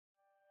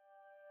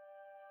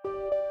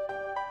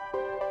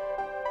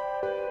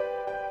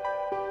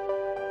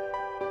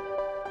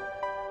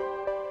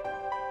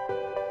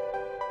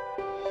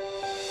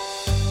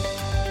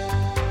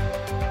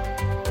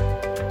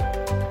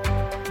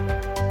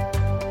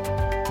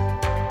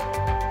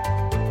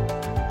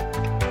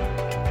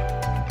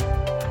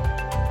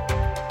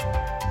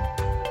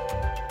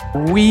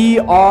We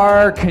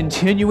are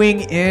continuing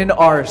in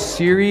our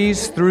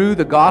series through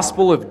the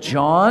Gospel of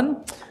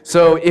John.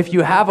 So if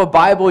you have a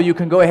Bible, you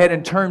can go ahead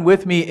and turn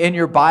with me in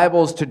your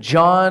Bibles to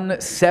John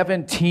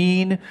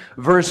 17,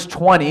 verse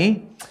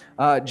 20.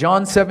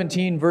 John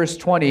 17, verse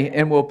 20,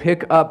 and we'll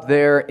pick up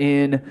there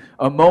in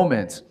a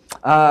moment.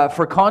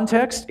 For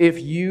context,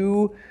 if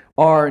you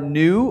are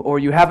new or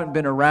you haven't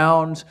been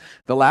around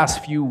the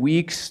last few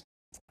weeks,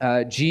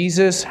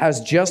 Jesus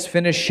has just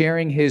finished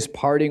sharing his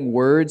parting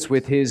words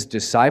with his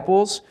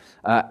disciples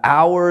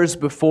hours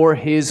before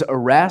his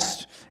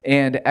arrest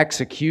and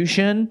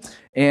execution.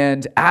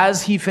 And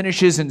as he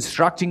finishes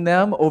instructing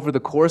them over the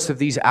course of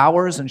these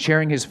hours and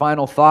sharing his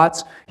final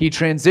thoughts, he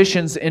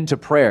transitions into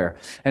prayer.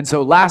 And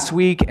so last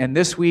week and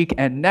this week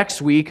and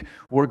next week,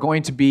 we'll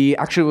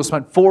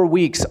spend 4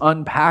 weeks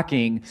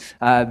unpacking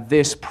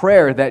this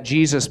prayer that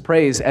Jesus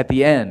prays at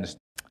the end.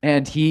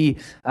 And he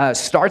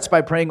starts by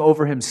praying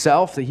over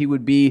himself that he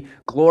would be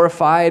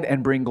glorified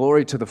and bring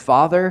glory to the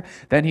Father.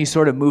 Then he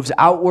sort of moves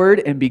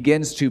outward and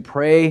begins to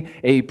pray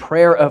a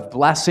prayer of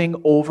blessing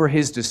over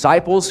his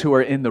disciples who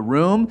are in the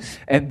room.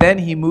 And then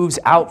he moves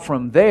out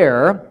from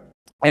there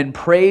and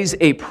prays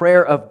a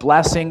prayer of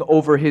blessing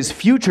over his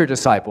future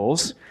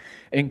disciples,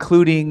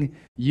 including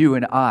you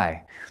and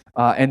I.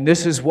 And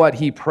this is what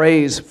he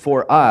prays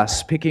for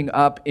us, picking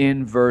up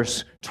in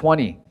verse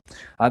 20.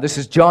 This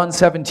is John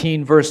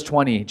 17, verse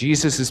 20.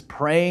 Jesus is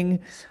praying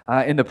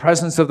in the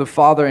presence of the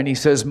Father, and he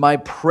says, "My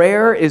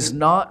prayer is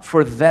not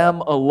for them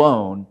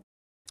alone,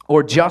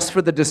 or just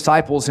for the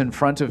disciples in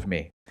front of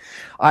me.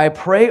 I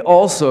pray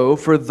also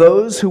for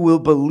those who will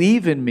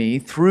believe in me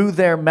through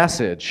their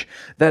message,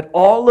 that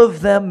all of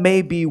them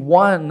may be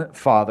one,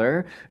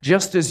 Father,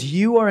 just as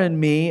you are in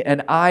me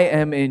and I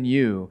am in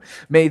you.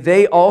 May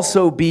they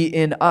also be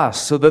in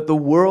us, so that the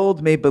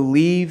world may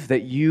believe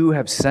that you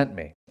have sent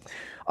me.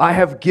 I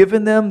have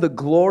given them the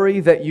glory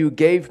that you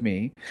gave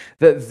me,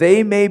 that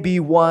they may be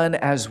one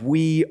as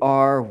we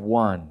are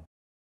one.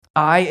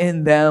 I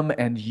in them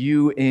and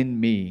you in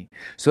me,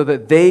 so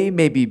that they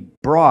may be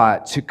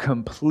brought to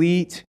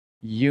complete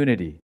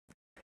unity.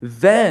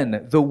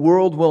 Then the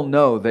world will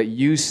know that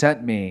you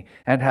sent me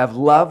and have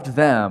loved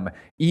them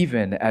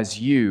even as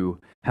you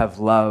have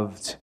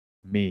loved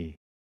me."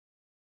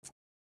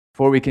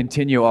 Before we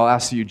continue, I'll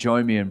ask you to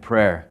join me in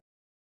prayer.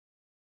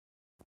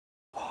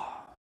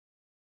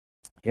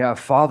 Yeah,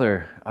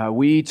 Father,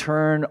 we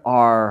turn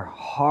our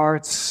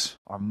hearts,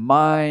 our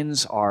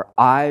minds, our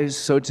eyes,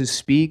 so to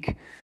speak,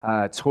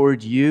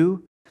 toward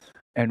you,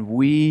 and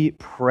we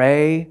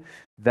pray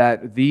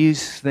that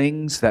these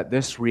things, that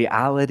this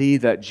reality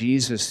that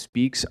Jesus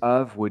speaks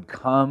of would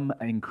come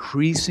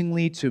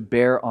increasingly to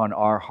bear on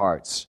our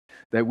hearts.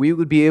 That we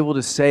would be able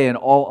to say in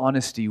all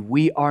honesty,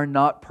 we are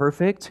not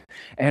perfect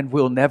and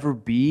will never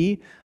be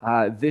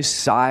this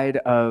side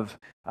of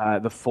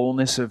the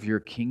fullness of your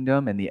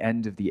kingdom and the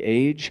end of the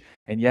age.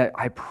 And yet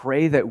I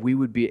pray that we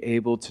would be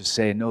able to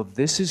say, no,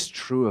 this is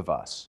true of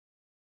us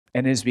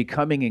and is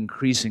becoming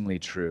increasingly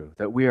true.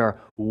 That we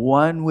are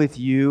one with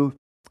you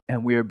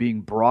and we are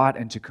being brought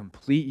into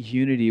complete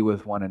unity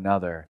with one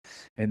another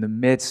in the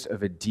midst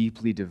of a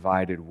deeply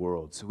divided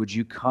world. So would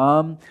you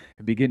come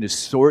and begin to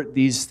sort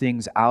these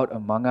things out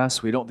among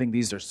us? We don't think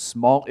these are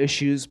small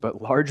issues,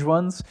 but large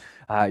ones.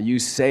 You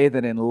say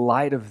that in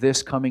light of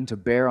this coming to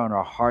bear on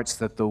our hearts,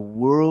 that the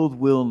world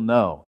will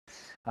know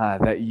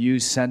that you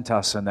sent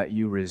us and that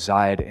you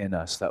reside in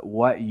us, that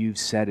what you've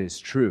said is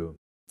true,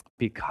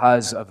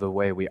 because of the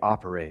way we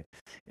operate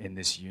in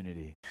this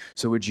unity.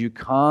 So would you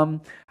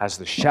come as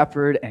the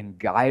shepherd and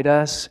guide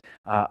us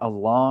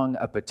along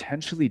a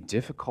potentially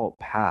difficult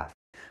path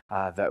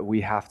that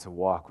we have to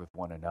walk with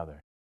one another.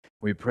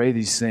 We pray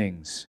these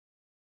things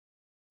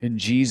in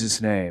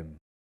Jesus' name.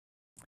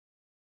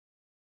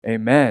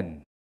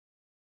 Amen.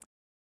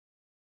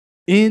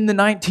 In the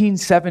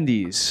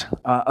 1970s,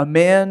 a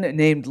man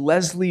named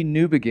Leslie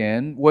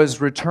Newbegin was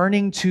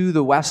returning to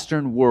the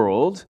Western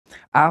world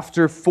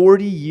after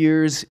 40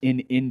 years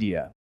in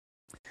India.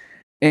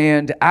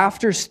 And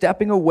after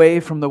stepping away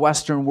from the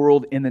Western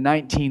world in the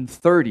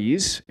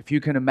 1930s, if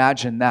you can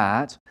imagine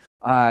that,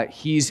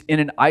 he's in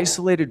an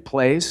isolated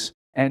place,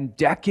 and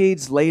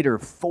decades later,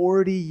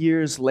 40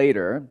 years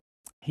later,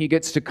 he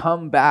gets to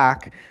come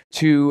back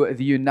to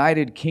the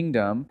United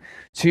Kingdom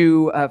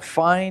to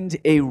find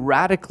a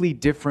radically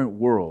different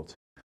world,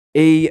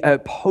 a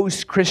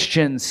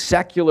post-Christian,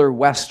 secular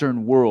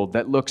Western world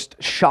that looks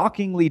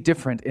shockingly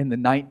different in the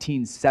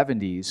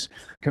 1970s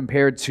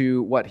compared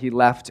to what he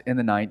left in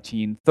the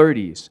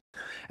 1930s.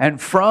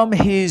 And from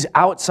his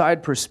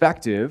outside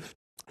perspective,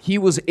 he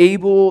was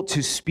able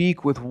to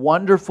speak with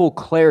wonderful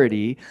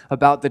clarity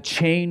about the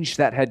change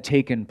that had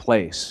taken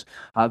place.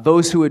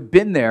 Those who had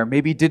been there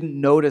maybe didn't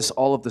notice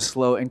all of the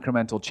slow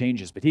incremental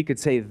changes, but he could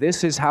say,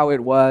 this is how it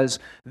was,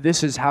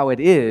 this is how it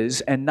is,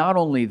 and not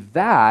only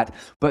that,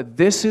 but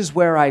this is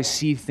where I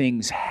see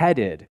things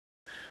headed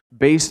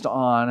based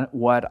on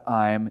what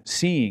I'm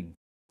seeing.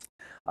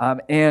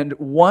 And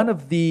one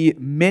of the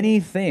many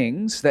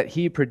things that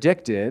he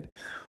predicted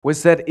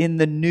was that in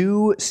the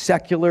new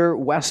secular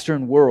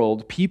Western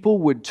world, people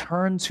would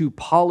turn to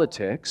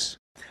politics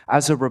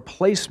as a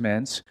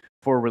replacement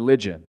for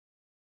religion.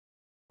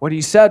 What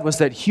he said was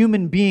that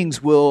human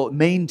beings will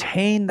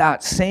maintain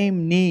that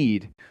same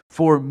need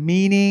for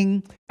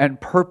meaning and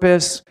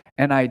purpose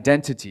and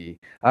identity.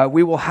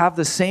 We will have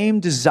the same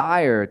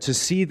desire to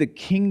see the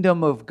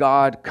kingdom of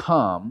God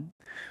come,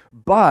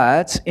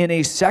 but in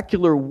a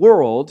secular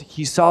world,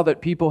 he saw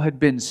that people had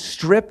been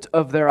stripped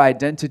of their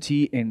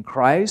identity in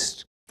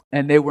Christ,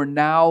 and they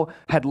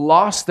had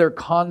lost their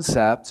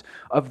concept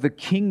of the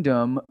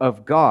kingdom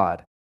of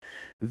God.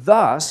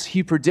 Thus,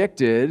 he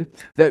predicted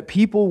that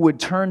people would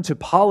turn to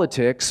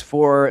politics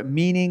for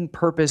meaning,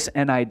 purpose,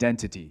 and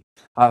identity,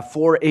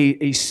 for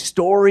a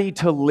story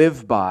to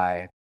live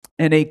by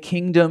and a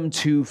kingdom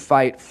to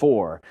fight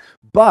for.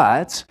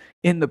 But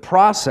in the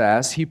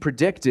process, he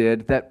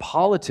predicted that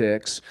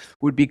politics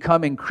would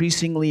become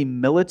increasingly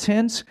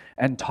militant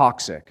and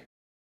toxic.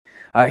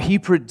 He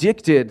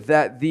predicted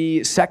that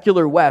the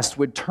secular West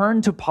would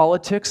turn to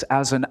politics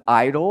as an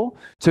idol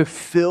to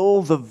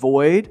fill the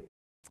void,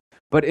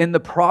 but in the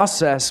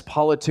process,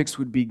 politics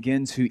would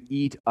begin to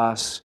eat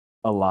us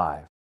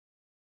alive.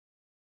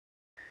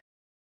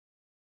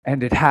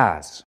 And it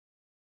has.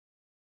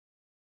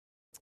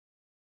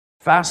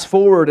 Fast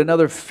forward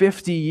another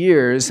 50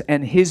 years,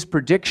 and his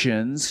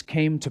predictions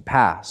came to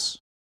pass.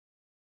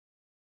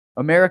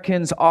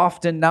 Americans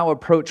often now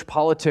approach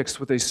politics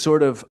with a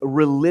sort of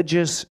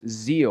religious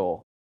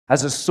zeal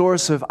as a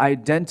source of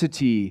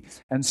identity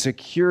and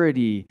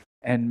security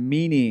and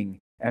meaning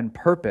and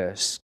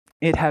purpose.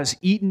 It has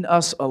eaten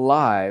us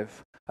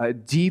alive,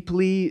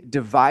 deeply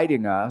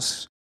dividing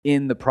us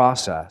in the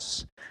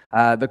process.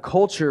 The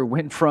culture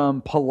went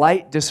from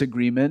polite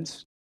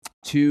disagreements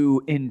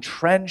to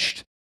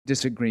entrenched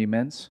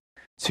disagreements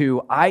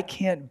to I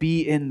can't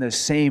be in the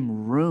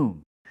same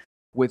room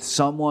with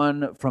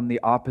someone from the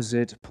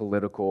opposite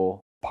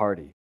political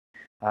party.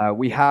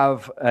 We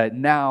have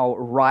now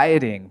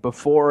rioting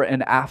before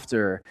and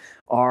after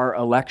our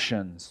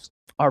elections.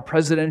 Our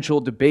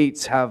presidential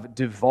debates have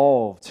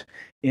devolved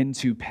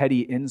into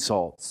petty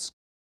insults.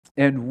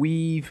 And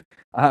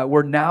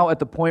we're now at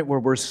the point where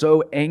we're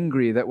so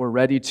angry that we're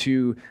ready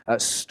to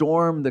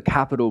storm the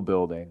Capitol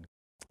building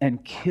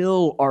and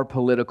kill our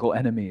political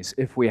enemies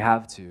if we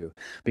have to,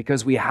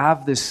 because we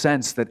have this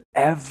sense that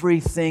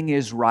everything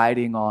is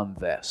riding on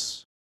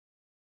this.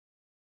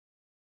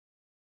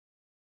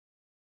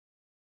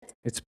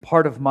 It's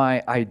part of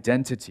my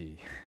identity.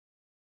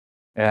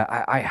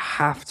 I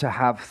have to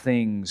have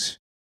things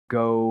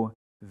go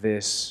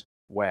this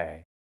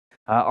way.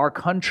 Our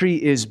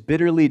country is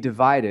bitterly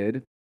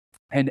divided,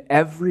 and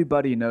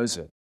everybody knows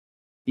it.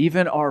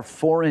 Even our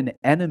foreign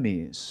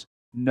enemies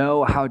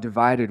know how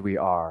divided we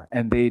are,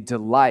 and they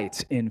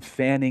delight in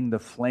fanning the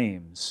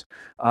flames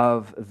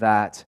of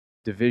that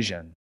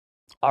division.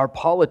 Our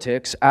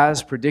politics,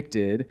 as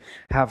predicted,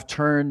 have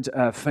turned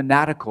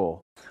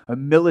fanatical,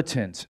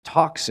 militant,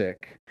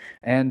 toxic,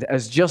 and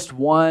as just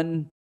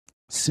one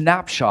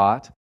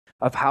snapshot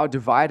of how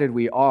divided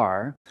we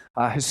are,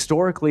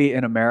 historically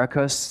in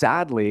America,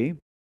 sadly,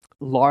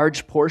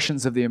 large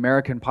portions of the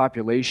American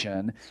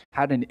population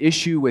had an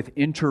issue with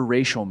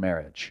interracial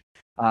marriage,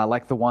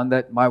 like the one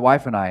that my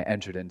wife and I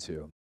entered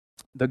into.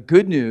 The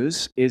good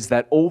news is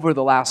that over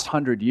the last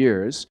 100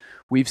 years,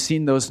 we've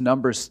seen those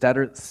numbers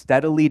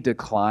steadily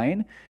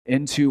decline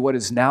into what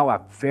is now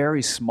a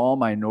very small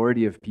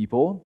minority of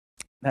people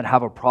that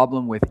have a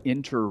problem with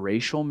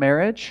interracial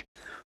marriage.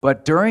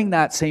 But during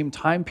that same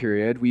time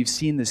period, we've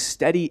seen the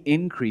steady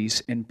increase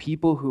in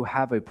people who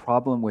have a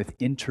problem with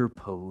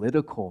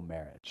interpolitical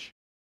marriage.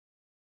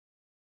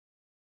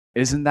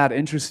 Isn't that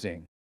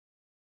interesting?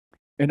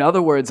 In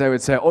other words, I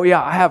would say, oh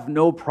yeah, I have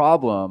no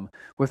problem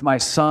with my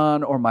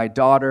son or my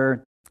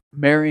daughter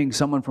marrying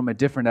someone from a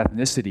different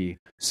ethnicity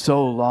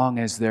so long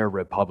as they're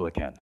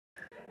Republican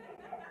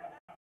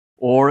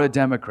or a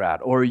Democrat,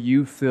 or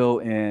you fill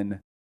in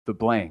the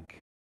blank.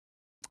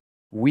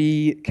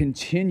 We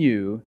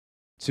continue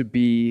to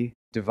be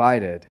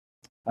divided.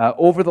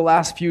 Over the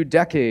last few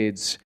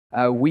decades,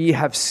 we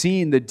have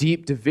seen the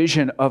deep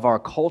division of our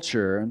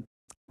culture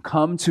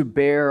come to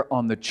bear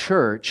on the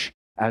church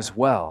as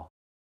well.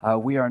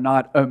 We are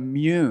not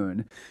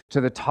immune to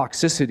the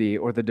toxicity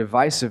or the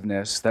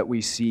divisiveness that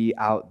we see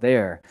out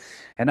there.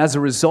 And as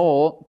a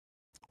result,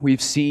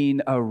 we've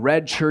seen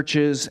red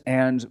churches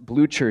and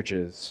blue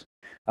churches.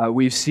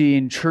 We've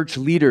seen church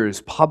leaders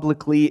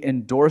publicly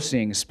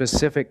endorsing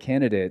specific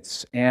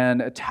candidates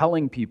and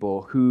telling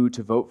people who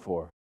to vote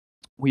for.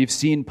 We've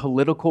seen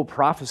political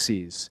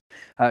prophecies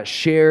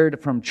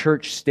shared from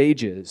church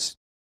stages,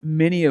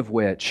 many of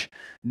which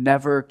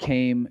never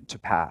came to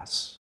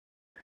pass.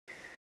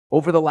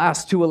 Over the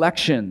last two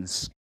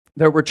elections,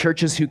 there were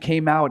churches who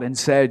came out and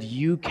said,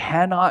 you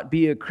cannot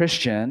be a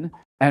Christian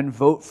and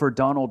vote for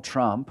Donald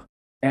Trump,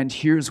 and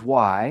here's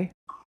why.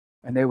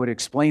 And they would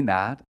explain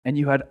that. And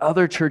you had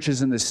other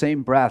churches in the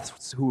same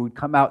breath who would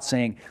come out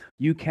saying,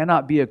 you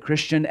cannot be a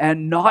Christian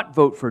and not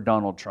vote for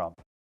Donald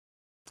Trump.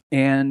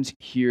 And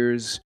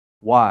here's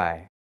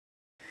why.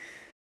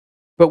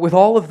 But with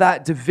all of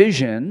that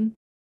division,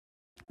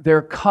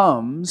 there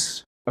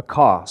comes a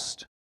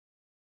cost.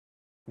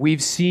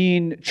 We've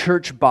seen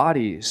church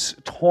bodies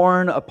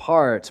torn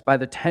apart by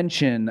the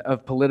tension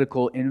of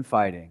political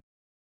infighting.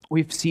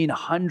 We've seen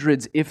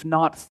hundreds, if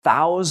not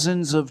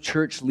thousands, of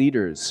church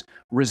leaders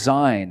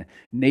resign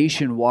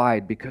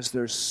nationwide because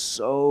they're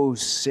so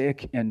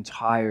sick and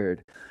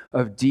tired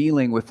of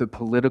dealing with the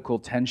political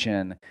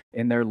tension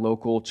in their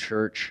local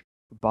church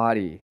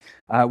body.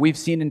 We've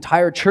seen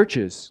entire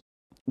churches,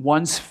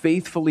 once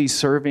faithfully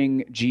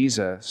serving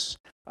Jesus,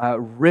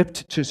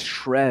 ripped to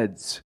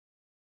shreds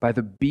by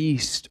the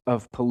beast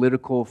of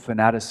political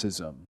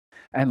fanaticism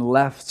and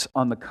left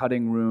on the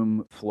cutting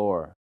room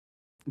floor.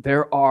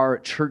 There are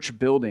church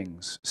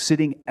buildings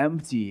sitting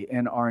empty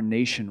in our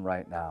nation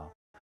right now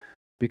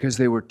because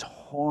they were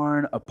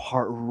torn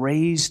apart,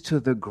 razed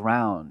to the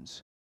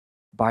ground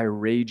by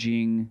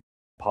raging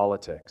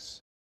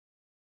politics.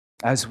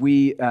 As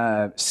we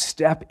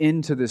step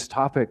into this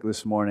topic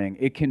this morning,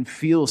 it can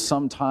feel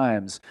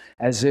sometimes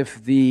as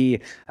if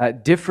the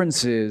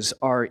differences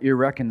are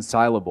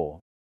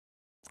irreconcilable.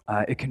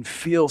 It can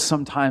feel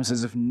sometimes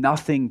as if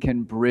nothing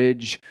can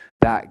bridge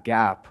that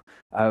gap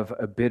of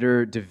a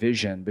bitter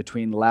division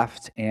between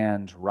left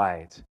and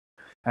right.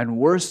 And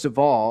worst of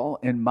all,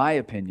 in my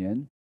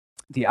opinion,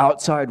 the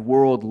outside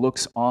world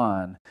looks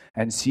on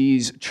and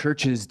sees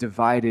churches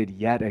divided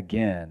yet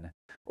again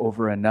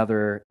over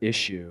another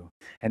issue.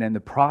 And in the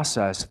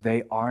process,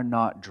 they are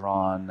not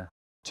drawn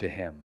to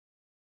Him.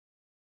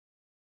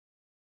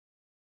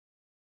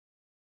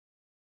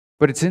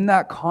 But it's in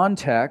that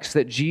context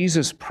that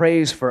Jesus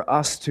prays for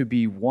us to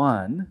be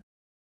one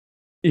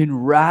in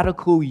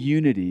radical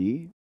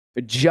unity,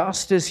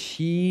 just as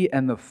He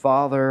and the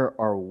Father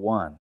are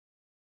one.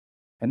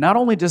 And not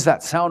only does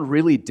that sound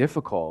really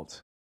difficult,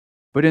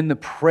 but in the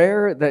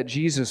prayer that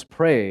Jesus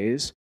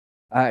prays,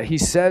 He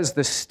says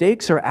the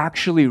stakes are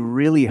actually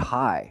really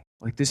high.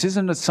 Like, this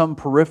isn't some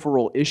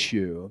peripheral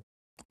issue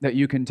that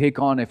you can take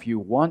on if you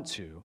want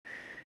to.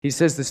 He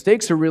says the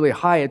stakes are really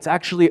high. It's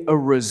actually a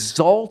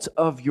result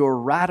of your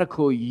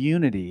radical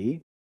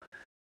unity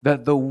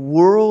that the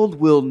world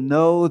will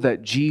know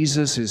that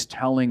Jesus is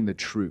telling the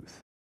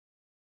truth.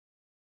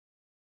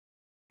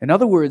 In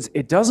other words,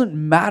 it doesn't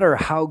matter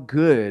how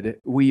good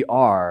we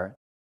are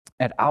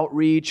at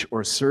outreach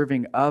or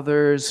serving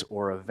others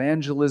or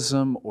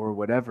evangelism or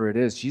whatever it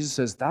is. Jesus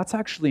says that's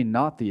actually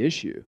not the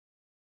issue.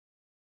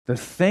 The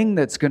thing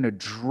that's going to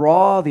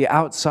draw the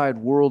outside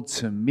world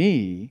to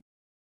me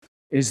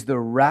is the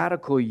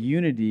radical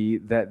unity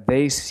that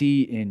they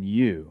see in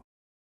you.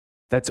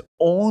 That's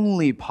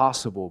only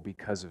possible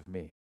because of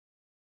me.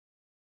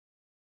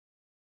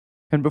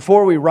 And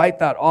before we write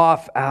that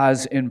off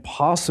as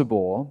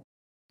impossible,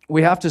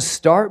 we have to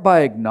start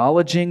by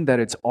acknowledging that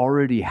it's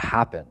already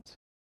happened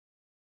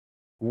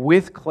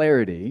with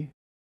clarity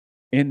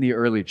in the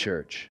early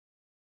church.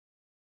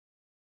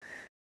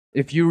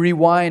 If you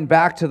rewind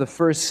back to the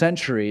first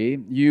century,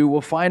 you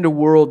will find a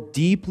world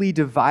deeply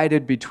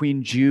divided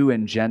between Jew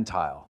and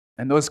Gentile.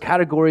 And those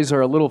categories are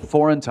a little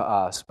foreign to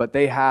us, but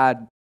they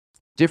had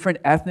different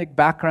ethnic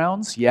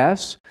backgrounds,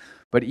 yes,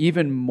 but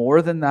even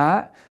more than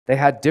that, they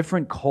had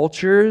different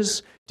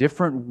cultures,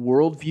 different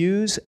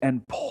worldviews,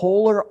 and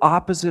polar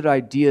opposite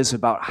ideas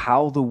about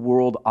how the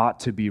world ought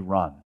to be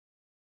run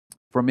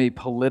from a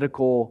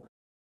political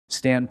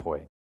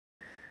standpoint.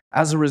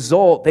 As a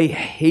result, they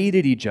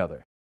hated each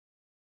other.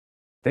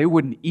 They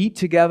wouldn't eat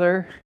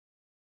together.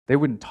 They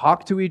wouldn't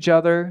talk to each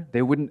other.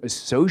 They wouldn't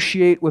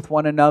associate with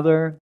one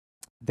another.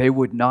 They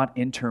would not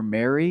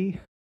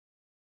intermarry.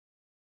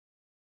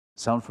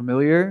 Sound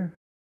familiar?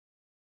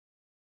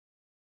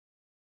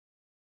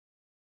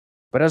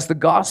 But as the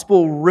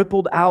gospel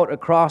rippled out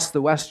across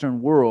the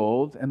Western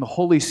world and the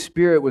Holy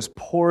Spirit was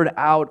poured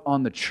out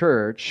on the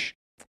church,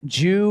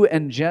 Jew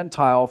and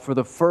Gentile for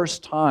the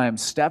first time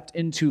stepped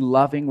into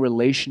loving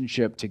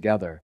relationship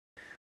together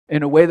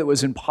in a way that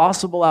was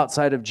impossible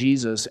outside of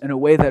Jesus, in a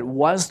way that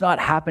was not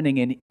happening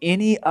in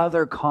any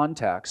other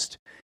context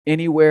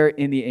anywhere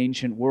in the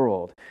ancient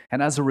world.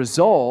 And as a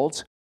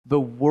result, the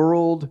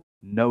world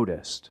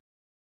noticed.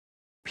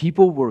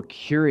 People were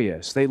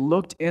curious. They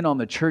looked in on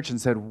the church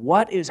and said,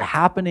 what is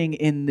happening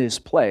in this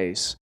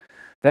place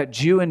that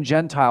Jew and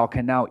Gentile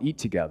can now eat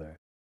together?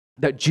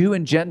 That Jew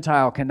and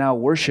Gentile can now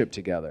worship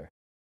together?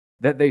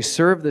 That they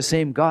serve the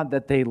same God,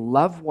 that they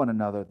love one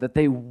another, that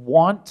they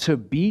want to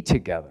be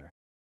together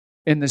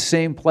in the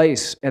same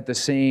place at the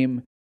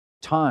same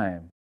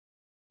time.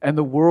 And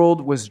the world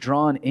was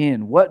drawn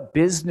in. What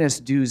business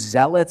do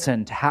zealots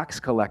and tax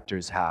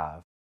collectors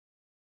have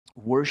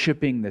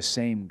worshiping the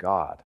same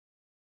God,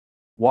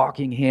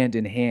 walking hand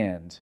in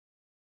hand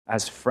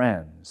as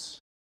friends?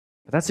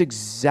 But that's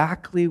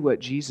exactly what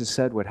Jesus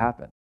said would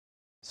happen.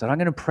 He said, I'm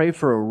going to pray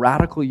for a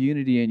radical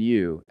unity in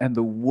you, and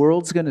the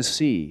world's going to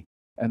see,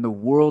 and the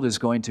world is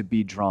going to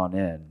be drawn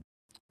in.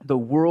 The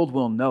world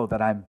will know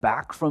that I'm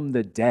back from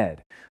the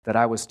dead, that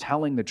I was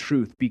telling the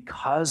truth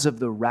because of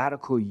the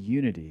radical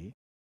unity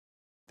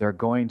they're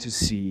going to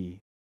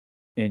see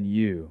in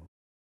you.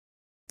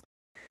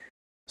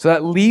 So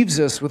that leaves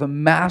us with a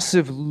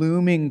massive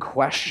looming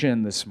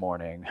question this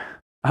morning.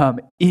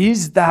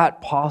 Is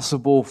that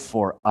possible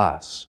for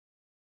us?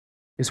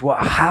 Is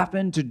what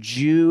happened to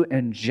Jew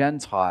and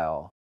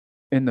Gentile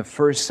in the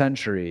first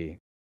century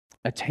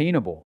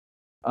attainable?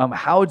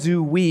 How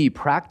do we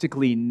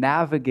practically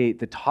navigate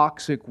the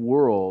toxic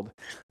world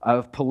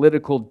of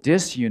political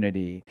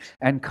disunity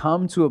and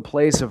come to a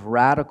place of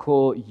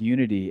radical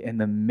unity in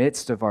the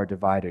midst of our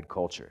divided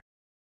culture?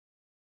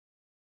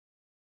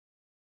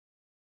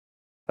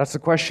 That's the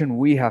question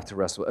we have to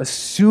wrestle with.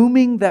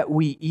 Assuming that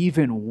we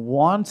even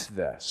want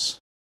this,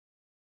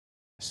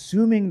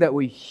 assuming that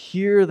we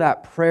hear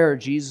that prayer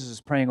Jesus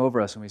is praying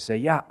over us and we say,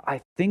 yeah,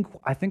 I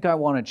think I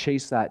want to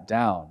chase that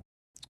down.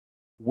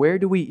 Where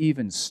do we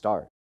even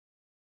start?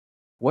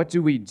 What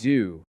do we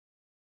do?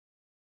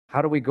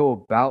 How do we go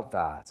about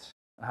that?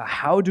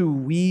 How do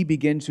we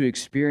begin to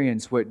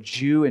experience what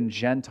Jew and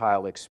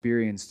Gentile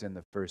experienced in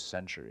the first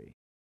century?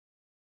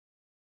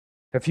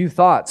 A few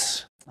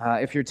thoughts,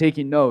 if you're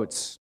taking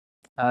notes.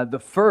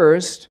 The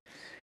first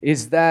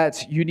is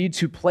that you need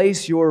to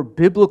place your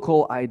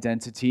biblical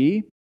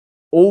identity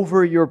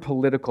over your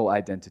political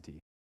identity.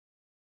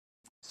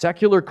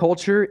 Secular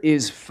culture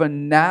is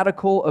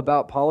fanatical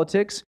about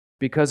politics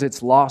because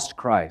it's lost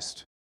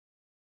Christ.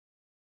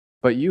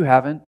 But you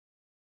haven't.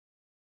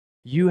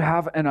 You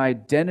have an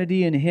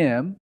identity in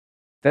Him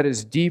that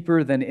is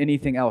deeper than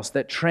anything else,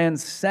 that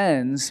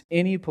transcends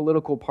any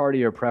political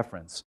party or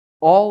preference.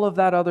 All of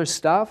that other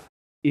stuff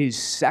is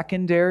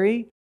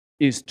secondary,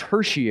 is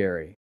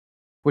tertiary,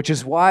 which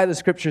is why the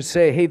scriptures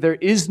say, hey, there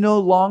is no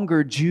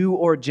longer Jew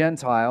or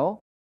Gentile,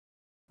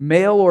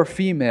 male or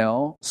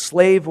female,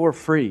 slave or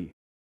free.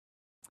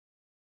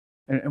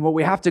 And what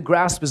we have to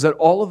grasp is that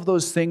all of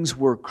those things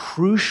were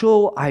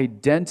crucial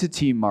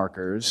identity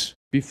markers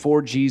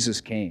before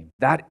Jesus came.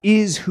 That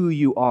is who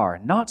you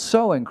are. Not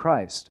so in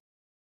Christ.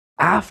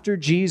 After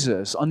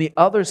Jesus, on the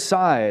other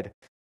side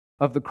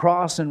of the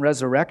cross and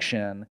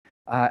resurrection,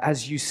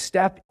 as you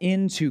step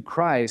into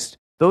Christ,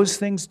 those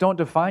things don't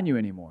define you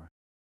anymore.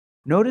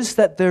 Notice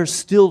that they're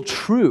still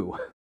true.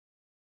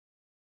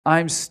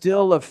 I'm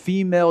still a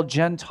female,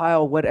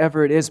 Gentile,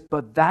 whatever it is,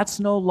 but that's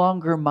no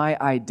longer my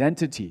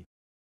identity.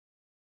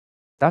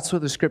 That's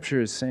what the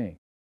scripture is saying.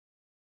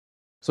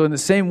 So in the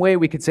same way,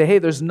 we could say, hey,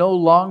 there's no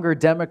longer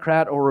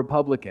Democrat or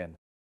Republican,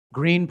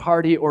 Green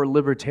Party or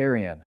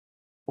Libertarian,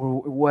 or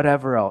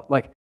whatever else.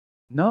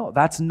 No,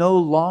 that's no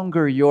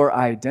longer your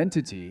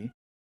identity.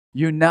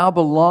 You now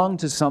belong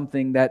to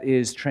something that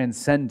is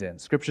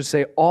transcendent. Scriptures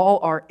say all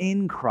are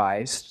in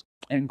Christ,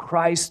 and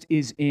Christ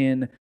is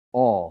in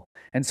all.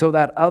 And so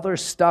that other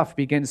stuff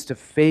begins to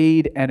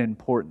fade in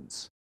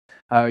importance.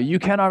 You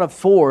cannot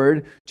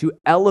afford to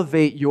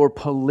elevate your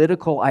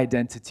political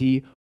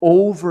identity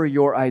over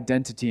your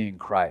identity in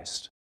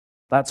Christ.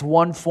 That's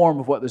one form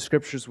of what the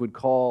scriptures would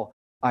call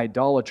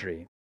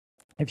idolatry.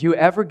 If you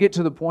ever get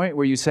to the point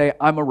where you say,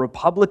 I'm a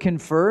Republican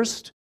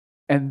first,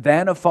 and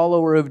then a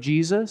follower of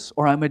Jesus,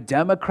 or I'm a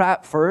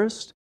Democrat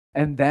first,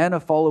 and then a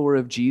follower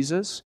of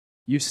Jesus,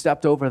 you've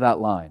stepped over that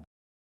line.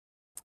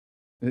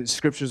 The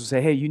scriptures will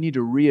say, hey, you need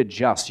to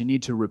readjust, you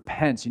need to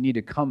repent, you need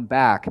to come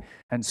back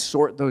and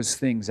sort those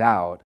things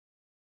out.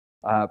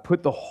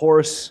 Put the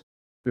horse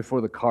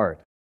before the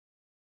cart.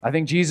 I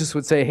think Jesus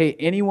would say, hey,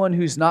 anyone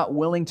who's not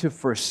willing to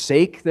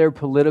forsake their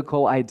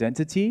political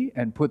identity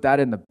and put that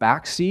in the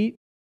back seat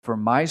for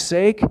my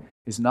sake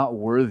is not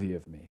worthy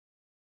of me.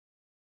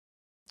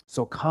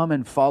 So come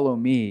and follow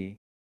me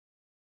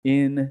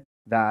in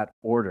that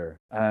order.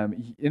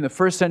 In the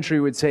first century,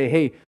 we would say,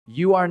 hey,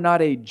 you are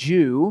not a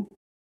Jew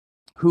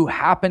who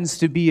happens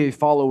to be a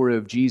follower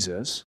of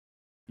Jesus.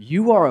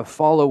 You are a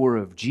follower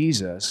of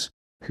Jesus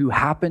who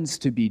happens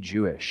to be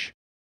Jewish.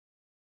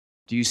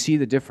 Do you see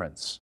the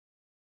difference?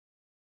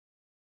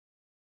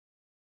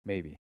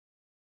 Maybe.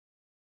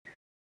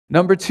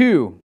 Number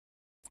 2,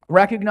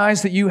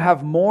 recognize that you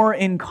have more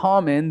in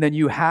common than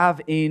you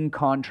have in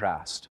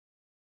contrast.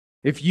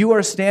 If you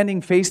are standing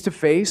face to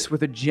face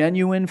with a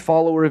genuine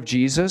follower of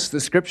Jesus, the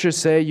scriptures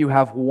say you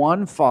have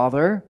one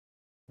Father,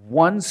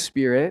 one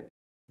Spirit,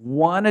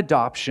 one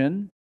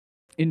adoption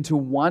into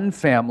one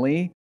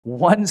family,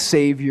 one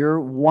Savior,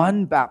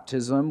 one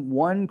baptism,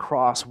 one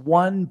cross,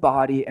 one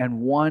body, and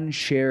one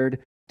shared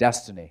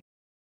destiny.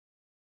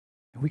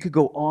 We could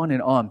go on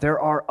and on. There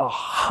are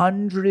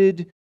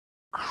 100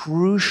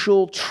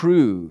 crucial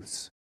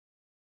truths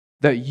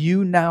that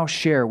you now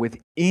share with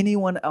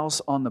anyone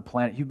else on the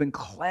planet. You've been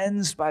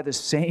cleansed by the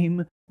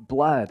same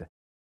blood.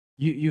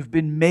 You've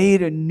been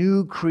made a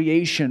new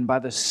creation by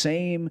the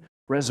same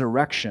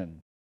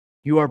resurrection.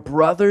 You are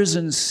brothers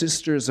and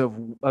sisters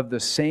of the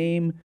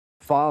same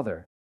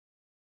Father.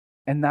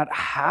 And that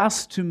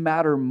has to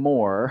matter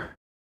more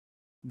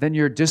than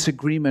your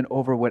disagreement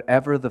over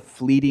whatever the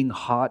fleeting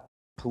hot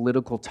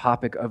political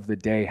topic of the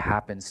day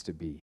happens to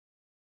be.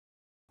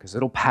 Because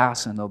it'll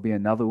pass and there'll be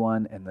another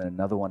one and then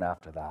another one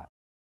after that.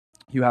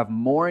 You have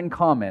more in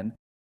common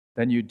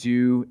than you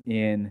do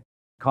in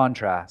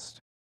contrast.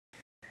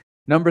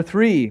 Number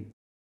 3,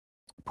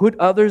 put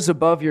others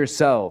above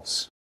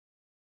yourselves.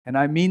 And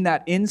I mean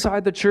that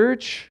inside the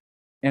church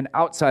and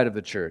outside of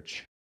the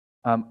church.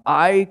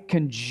 I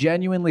can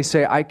genuinely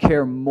say I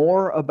care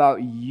more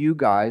about you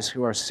guys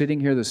who are sitting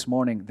here this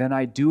morning than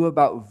I do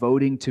about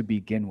voting to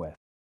begin with.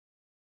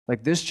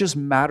 Like, this just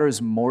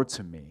matters more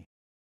to me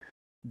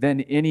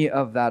than any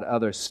of that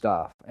other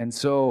stuff. And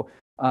so,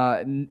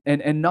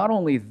 and not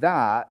only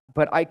that,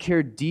 but I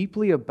care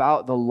deeply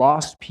about the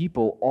lost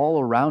people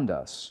all around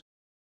us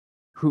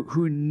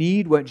who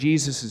need what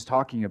Jesus is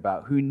talking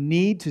about, who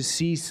need to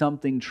see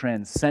something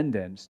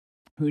transcendent,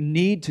 who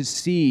need to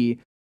see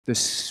the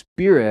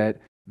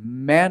Spirit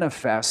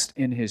manifest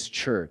in His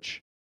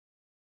church.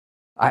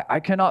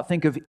 I cannot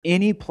think of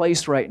any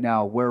place right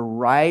now where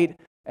right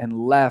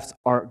and left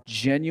are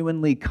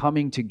genuinely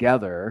coming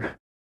together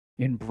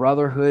in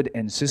brotherhood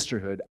and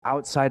sisterhood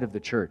outside of the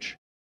church.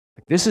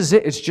 This is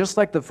it. It's just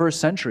like the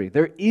first century.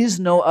 There is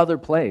no other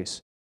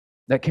place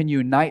that can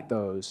unite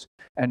those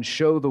and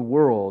show the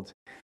world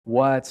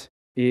what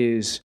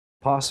is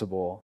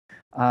possible.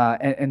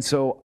 And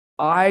so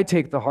I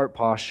take the heart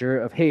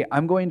posture of, hey,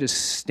 I'm going to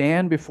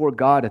stand before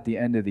God at the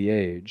end of the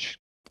age.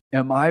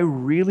 Am I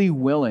really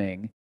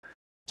willing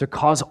to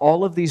cause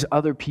all of these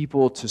other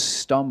people to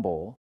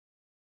stumble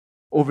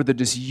over the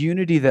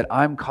disunity that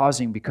I'm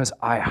causing because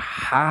I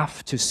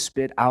have to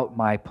spit out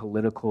my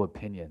political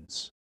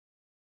opinions?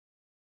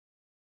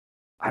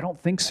 I don't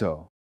think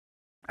so.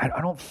 I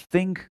don't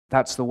think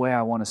that's the way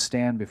I want to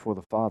stand before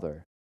the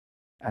Father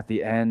at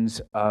the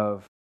end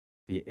of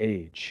the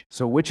age.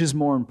 So which is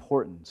more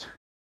important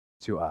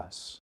to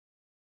us?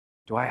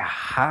 Do I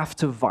have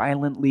to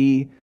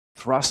violently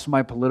thrust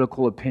my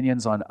political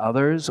opinions on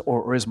others,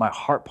 or is my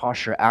heart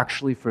posture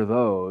actually for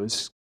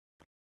those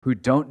who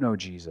don't know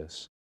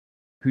Jesus,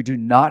 who do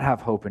not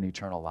have hope in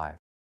eternal life,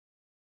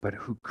 but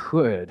who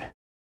could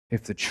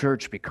if the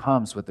church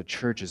becomes what the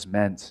church is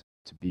meant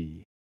to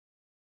be?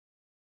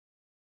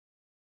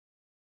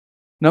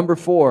 Number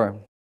 4,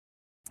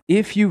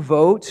 if you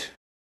vote,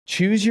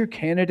 choose your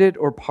candidate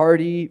or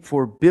party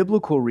for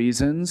biblical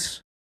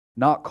reasons,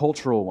 not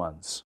cultural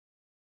ones.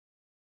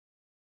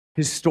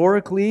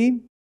 Historically,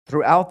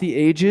 throughout the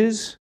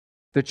ages,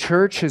 the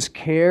church has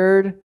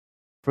cared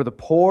for the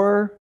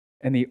poor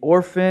and the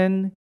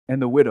orphan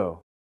and the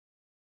widow.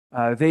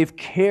 They've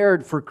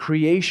cared for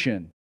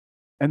creation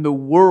and the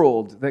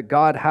world that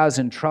God has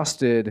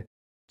entrusted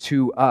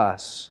to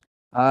us.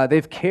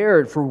 They've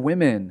cared for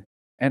women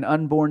and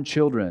unborn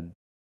children.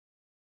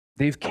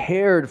 They've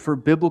cared for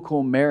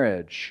biblical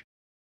marriage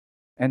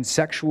and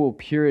sexual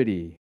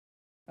purity.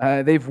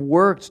 They've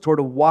worked toward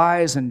a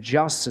wise and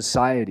just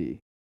society.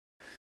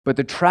 But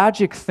the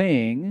tragic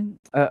thing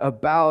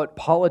about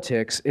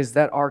politics is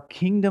that our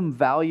kingdom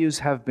values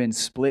have been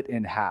split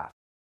in half.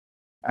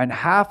 And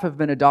half have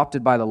been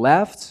adopted by the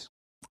left,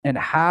 and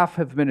half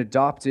have been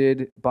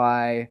adopted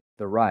by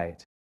the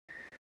right.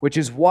 Which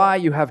is why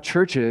you have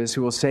churches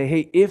who will say,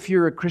 hey, if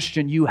you're a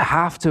Christian, you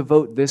have to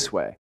vote this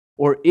way.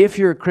 Or if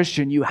you're a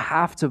Christian, you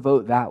have to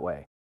vote that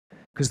way.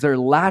 Because they're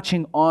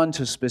latching on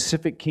to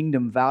specific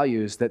kingdom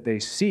values that they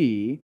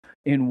see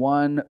in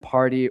one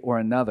party or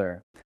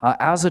another.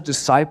 As a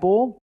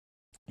disciple,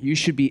 you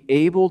should be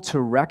able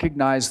to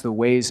recognize the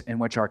ways in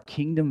which our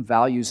kingdom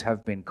values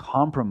have been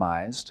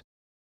compromised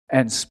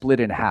and split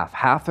in half.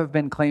 Half have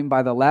been claimed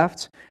by the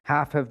left,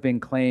 half have been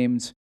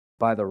claimed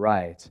by the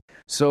right.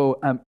 So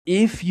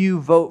if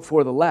you vote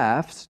for the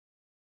left,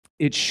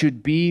 it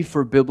should be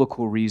for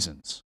biblical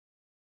reasons.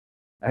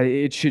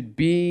 It should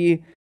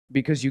be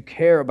because you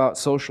care about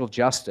social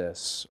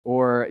justice,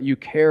 or you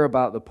care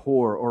about the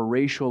poor, or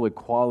racial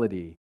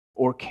equality,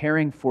 or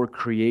caring for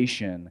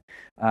creation,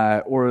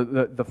 or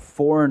the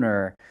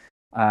foreigner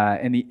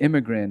and the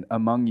immigrant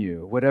among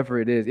you,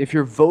 whatever it is. If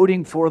you're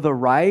voting for the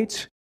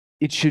right,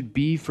 it should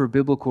be for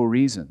biblical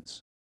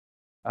reasons.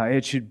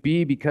 It should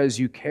be because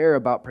you care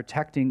about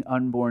protecting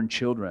unborn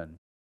children,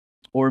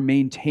 or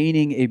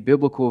maintaining a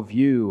biblical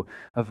view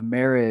of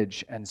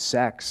marriage and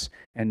sex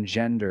and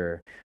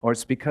gender, or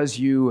it's because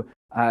you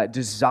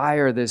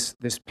desire this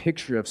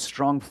picture of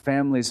strong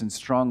families and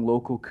strong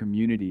local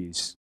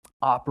communities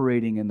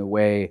operating in the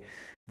way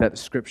that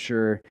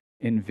Scripture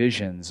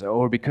envisions,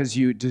 or because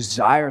you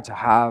desire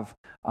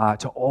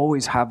to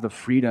always have the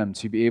freedom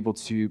to be able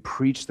to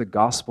preach the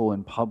gospel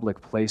in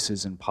public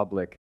places and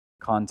public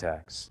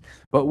contexts.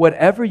 But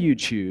whatever you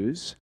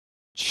choose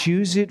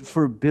it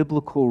for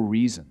biblical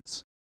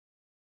reasons.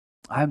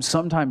 I'm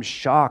sometimes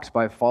shocked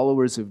by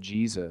followers of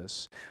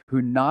Jesus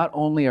who not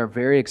only are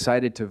very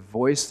excited to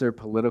voice their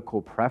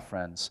political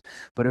preference,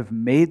 but have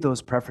made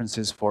those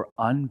preferences for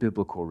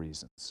unbiblical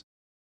reasons.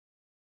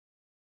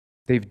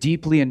 They've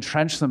deeply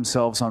entrenched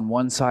themselves on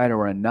one side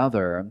or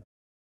another,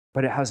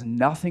 but it has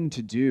nothing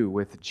to do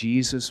with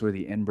Jesus or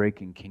the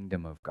inbreaking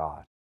kingdom of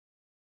God.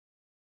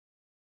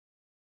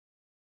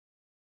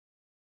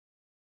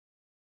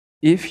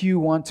 If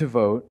you want to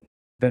vote,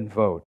 then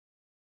vote.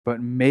 But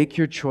make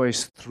your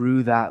choice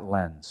through that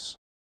lens,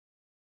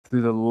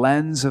 through the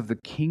lens of the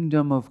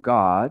kingdom of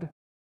God,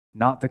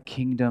 not the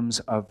kingdoms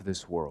of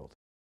this world.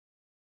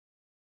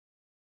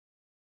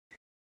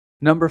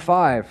 Number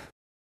 5,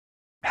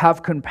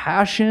 have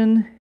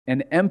compassion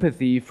and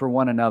empathy for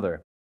one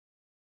another,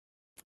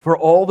 for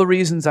all the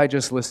reasons I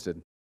just listed.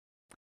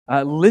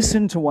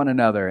 Listen to one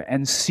another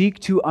and seek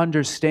to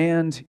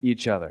understand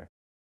each other.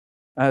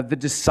 The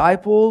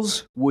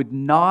disciples would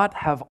not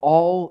have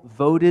all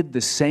voted the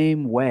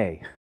same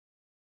way.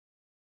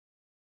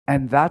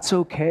 And that's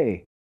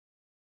okay.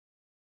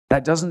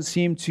 That doesn't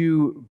seem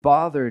to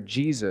bother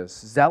Jesus.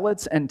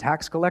 Zealots and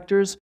tax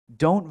collectors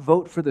don't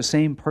vote for the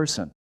same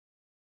person.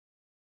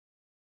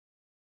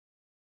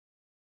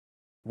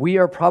 We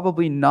are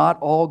probably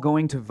not all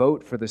going to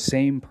vote for the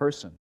same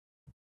person.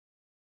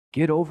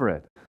 Get over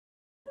it.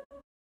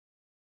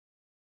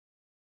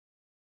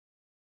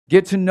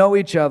 Get to know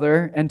each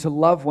other and to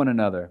love one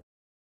another.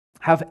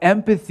 Have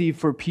empathy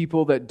for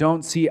people that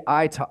don't see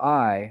eye to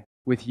eye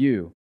with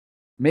you.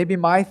 Maybe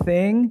my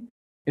thing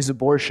is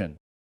abortion.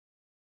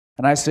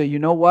 And I say, you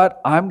know what?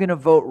 I'm going to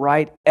vote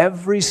right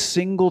every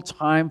single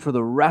time for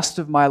the rest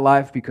of my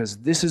life because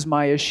this is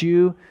my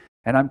issue.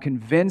 And I'm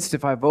convinced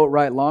if I vote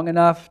right long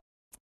enough,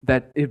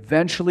 that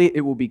eventually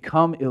it will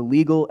become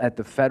illegal at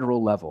the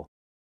federal level.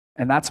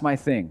 And that's my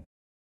thing.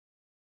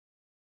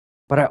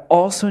 But I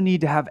also need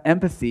to have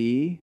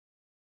empathy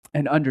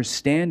and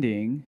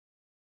understanding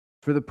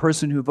for the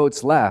person who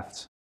votes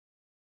left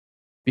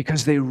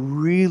because they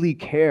really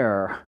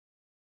care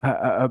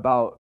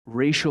about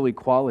racial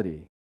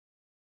equality.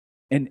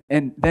 And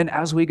then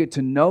as we get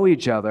to know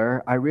each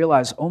other, I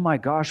realize, oh my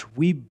gosh,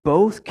 we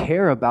both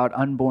care about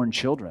unborn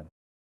children.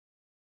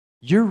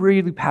 You're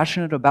really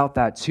passionate about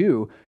that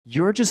too.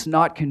 You're just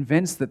not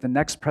convinced that the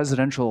next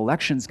presidential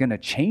election is going to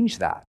change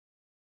that.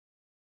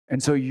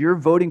 And so you're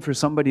voting for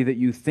somebody that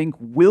you think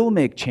will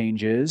make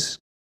changes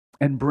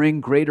and bring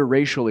greater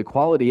racial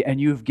equality,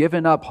 and you've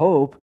given up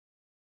hope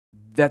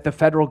that the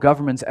federal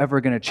government's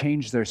ever going to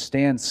change their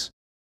stance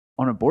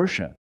on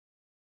abortion.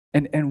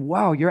 And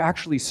wow, you're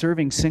actually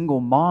serving single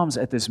moms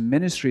at this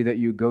ministry that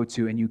you go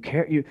to,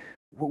 and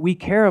we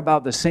care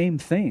about the same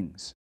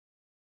things.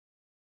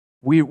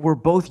 We're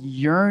both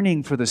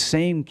yearning for the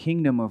same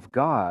kingdom of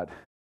God.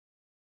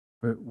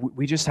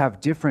 We just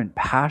have different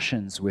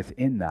passions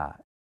within that.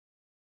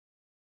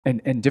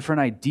 And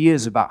different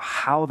ideas about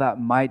how that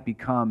might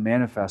become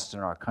manifest in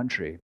our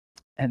country.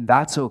 And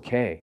that's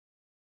okay.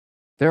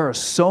 There are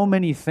so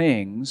many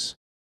things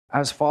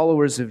as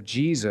followers of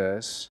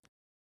Jesus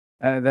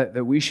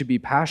that we should be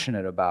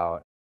passionate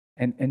about.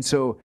 And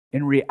so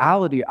in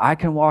reality, I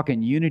can walk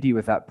in unity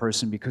with that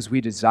person because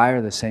we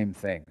desire the same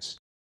things.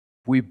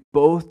 We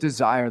both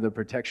desire the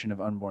protection of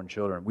unborn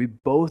children. We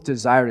both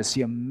desire to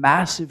see a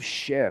massive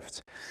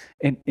shift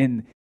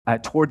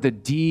toward the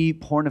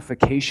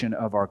de-pornification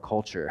of our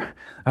culture.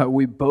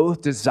 We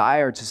both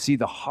desire to see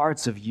the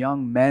hearts of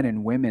young men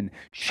and women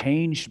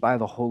changed by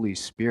the Holy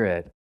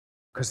Spirit,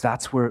 because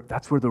that's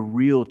where the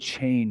real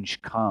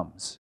change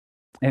comes.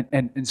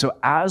 And so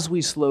as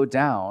we slow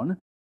down,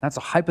 that's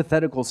a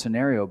hypothetical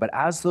scenario, but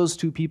as those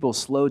two people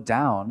slow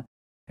down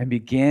and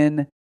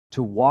begin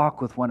to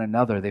walk with one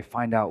another, they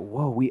find out,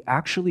 whoa, we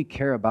actually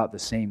care about the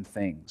same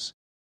things.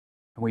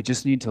 And we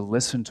just need to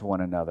listen to one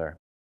another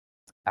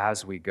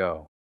as we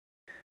go.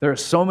 There are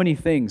so many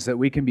things that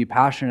we can be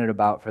passionate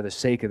about for the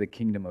sake of the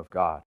kingdom of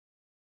God.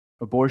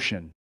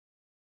 Abortion,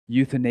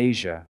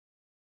 euthanasia,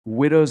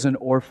 widows and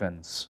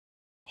orphans,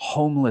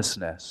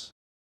 homelessness,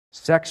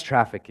 sex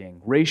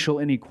trafficking, racial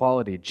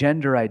inequality,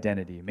 gender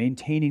identity,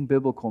 maintaining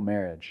biblical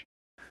marriage.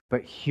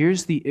 But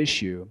here's the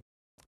issue.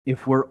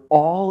 If we're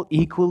all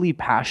equally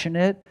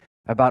passionate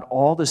about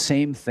all the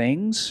same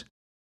things,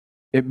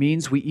 it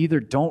means we either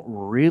don't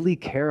really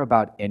care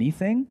about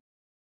anything,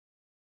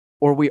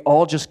 or we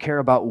all just care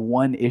about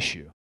one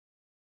issue.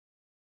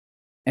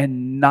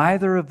 And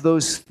neither of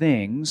those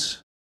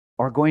things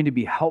are going to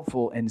be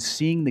helpful in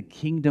seeing the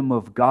kingdom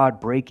of God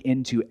break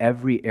into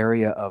every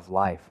area of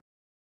life.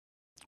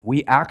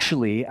 We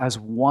actually, as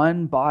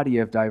one body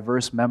of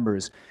diverse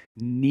members,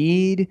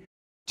 need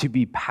to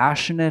be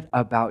passionate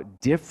about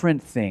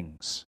different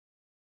things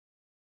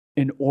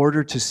in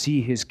order to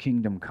see his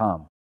kingdom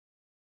come.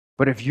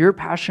 But if you're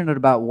passionate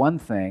about one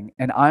thing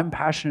and I'm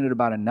passionate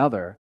about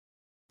another,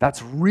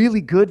 that's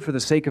really good for the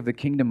sake of the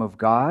kingdom of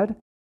God,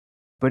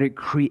 but it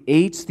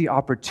creates the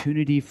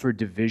opportunity for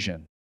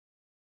division.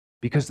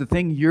 Because the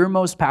thing you're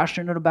most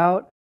passionate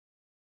about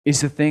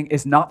is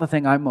not the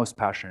thing I'm most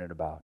passionate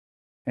about.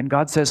 And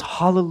God says,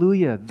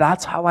 hallelujah,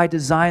 that's how I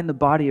designed the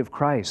body of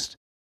Christ.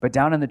 But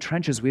down in the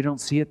trenches, we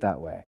don't see it that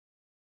way.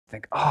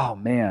 Think, oh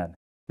man,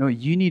 no,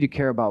 you need to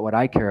care about what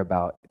I care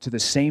about to the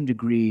same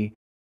degree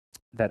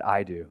that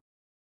I do.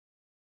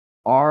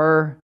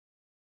 Our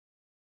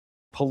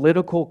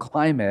political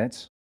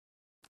climate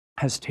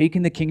has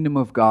taken the kingdom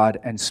of God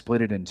and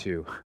split it in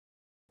two.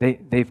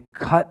 They've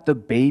cut the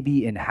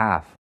baby in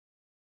half.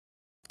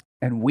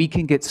 And we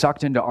can get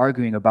sucked into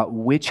arguing about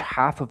which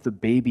half of the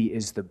baby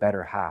is the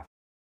better half.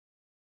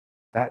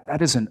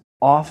 That is an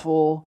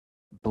awful,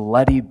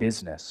 bloody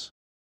business.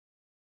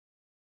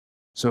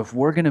 So if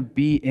we're going to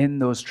be in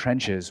those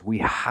trenches, we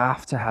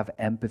have to have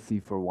empathy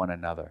for one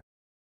another.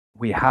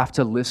 We have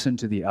to listen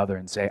to the other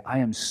and say, I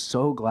am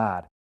so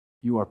glad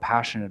you are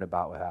passionate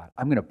about that.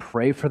 I'm going to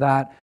pray for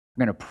that.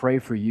 I'm going to pray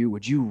for you.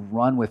 Would you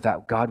run with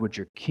that? God, would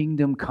your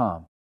kingdom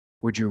come?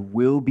 Would your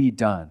will be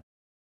done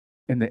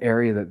in the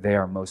area that they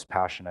are most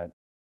passionate?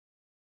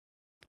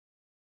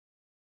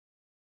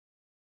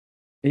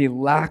 A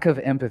lack of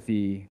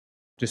empathy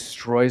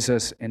destroys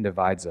us and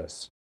divides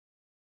us.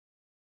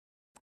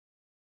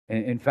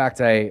 In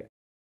fact,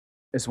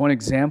 as one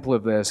example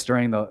of this,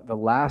 during the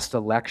last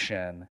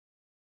election,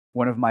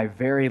 one of my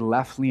very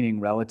left-leaning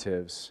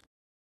relatives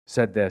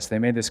said this. They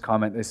made this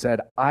comment. They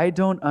said, I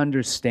don't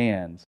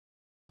understand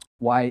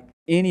why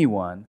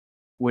anyone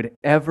would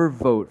ever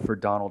vote for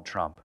Donald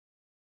Trump.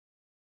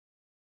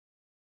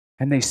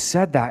 And they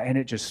said that, and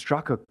it just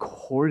struck a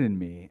chord in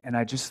me. And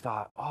I just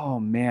thought, oh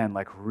man,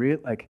 like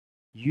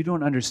you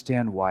don't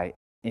understand why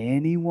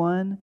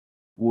anyone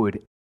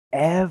would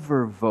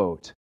ever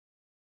vote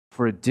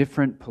for a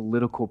different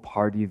political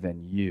party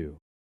than you.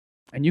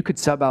 And you could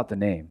sub out the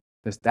name.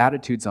 There's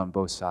attitudes on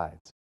both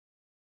sides.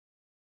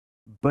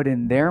 But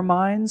in their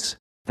minds,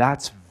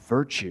 that's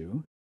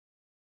virtue.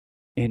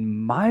 In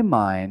my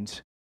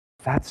mind,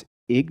 that's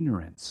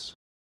ignorance.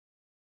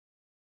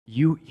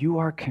 You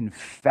are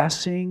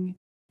confessing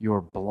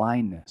your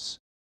blindness.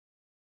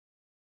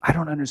 I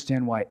don't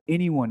understand why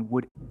anyone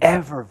would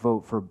ever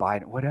vote for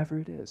Biden, whatever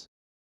it is.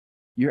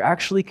 You're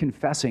actually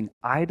confessing,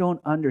 I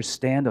don't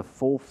understand a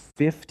full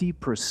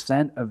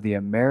 50% of the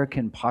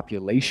American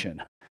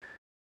population,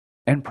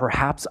 and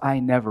perhaps I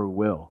never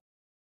will.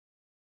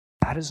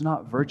 That is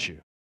not virtue.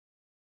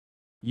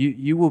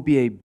 You will be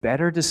a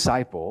better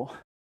disciple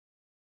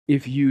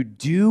if you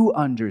do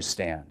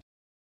understand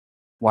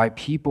why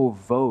people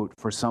vote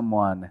for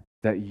someone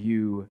that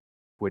you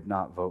would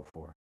not vote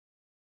for.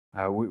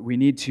 We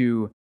need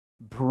to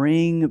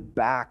bring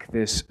back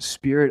this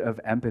spirit of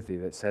empathy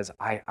that says,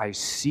 I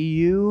see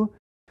you,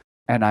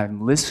 and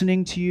I'm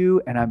listening to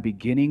you, and I'm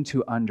beginning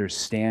to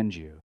understand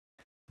you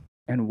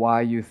and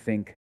why you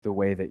think the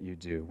way that you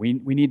do. We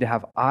need to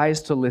have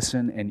eyes to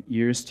listen and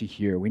ears to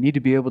hear. We need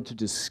to be able to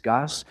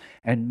discuss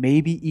and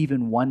maybe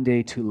even one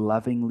day to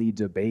lovingly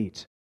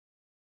debate.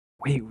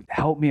 Wait,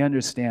 help me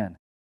understand.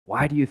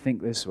 Why do you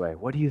think this way?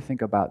 What do you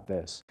think about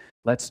this?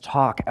 Let's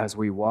talk as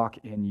we walk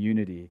in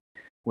unity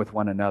with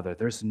one another.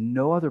 There's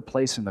no other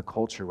place in the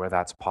culture where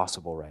that's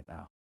possible right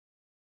now.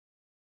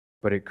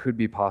 But it could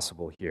be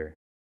possible here.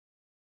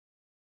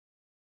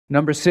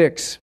 Number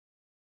 6,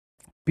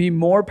 be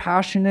more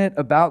passionate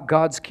about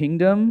God's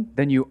kingdom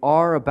than you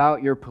are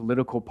about your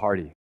political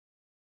party.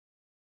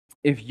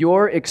 If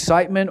your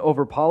excitement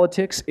over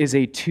politics is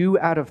a 2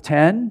 out of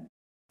 10,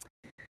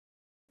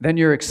 then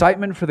your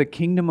excitement for the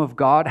kingdom of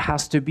God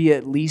has to be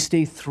at least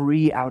a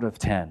 3 out of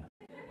 10.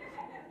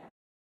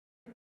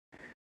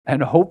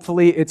 And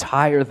hopefully it's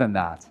higher than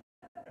that.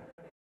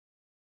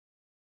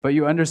 But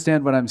you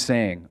understand what I'm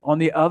saying. On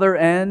the other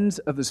end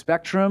of the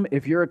spectrum,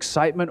 if your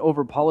excitement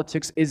over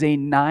politics is a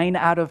 9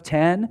 out of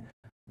 10,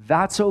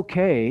 that's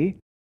okay.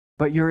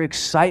 But your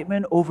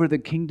excitement over the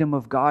kingdom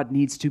of God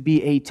needs to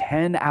be a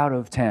 10 out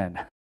of 10.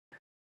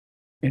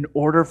 In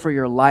order for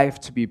your life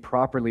to be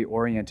properly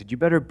oriented, you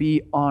better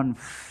be on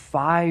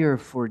fire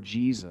for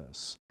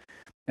Jesus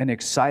and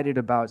excited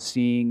about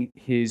seeing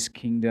his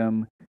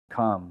kingdom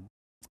come.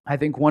 I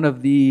think one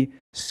of the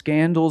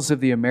scandals of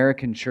the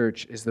American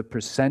church is the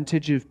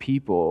percentage of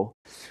people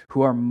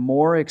who are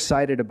more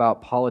excited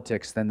about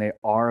politics than they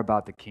are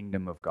about the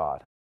kingdom of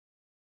God,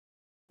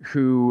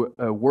 who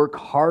work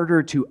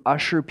harder to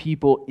usher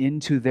people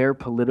into their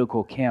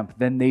political camp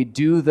than they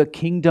do the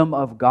kingdom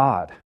of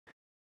God.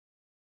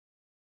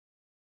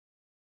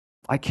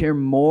 I care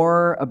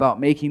more about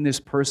making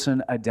this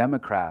person a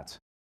Democrat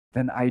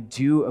than I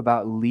do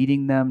about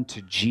leading them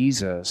to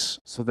Jesus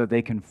so that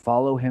they can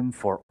follow him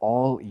for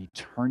all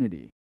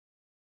eternity.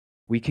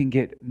 We can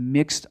get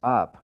mixed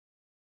up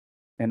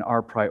in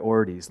our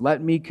priorities.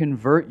 Let me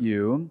convert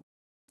you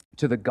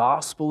to the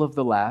gospel of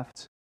the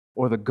left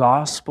or the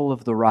gospel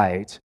of the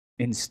right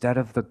instead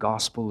of the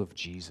gospel of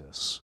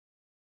Jesus.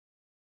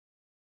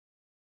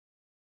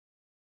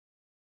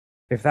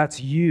 If that's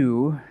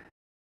you,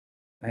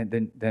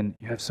 then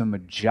you have some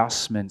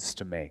adjustments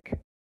to make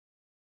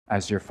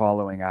as you're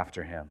following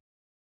after him.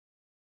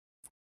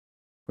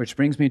 Which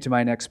brings me to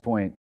my next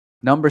point.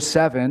 Number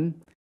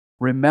 7,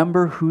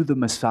 remember who the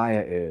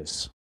Messiah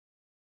is.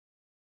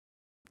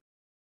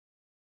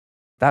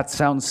 That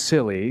sounds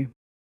silly,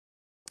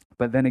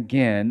 but then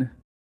again,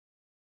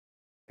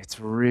 it's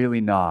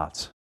really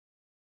not.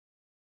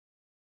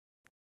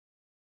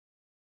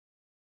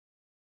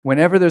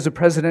 Whenever there's a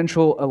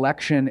presidential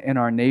election in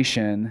our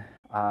nation,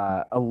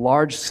 a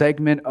large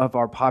segment of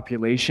our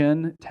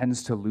population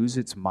tends to lose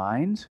its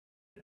mind.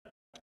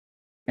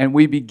 And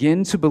we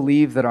begin to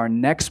believe that our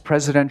next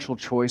presidential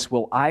choice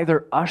will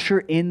either usher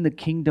in the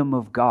kingdom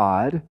of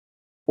God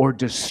or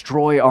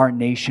destroy our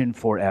nation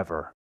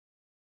forever.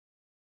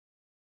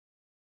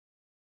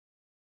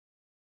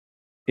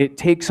 It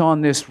takes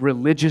on this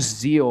religious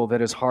zeal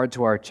that is hard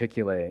to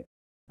articulate.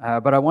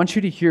 But I want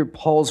you to hear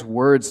Paul's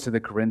words to the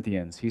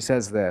Corinthians. He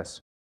says this.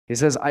 He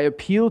says, I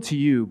appeal to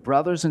you,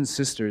 brothers and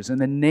sisters, in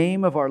the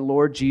name of our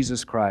Lord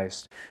Jesus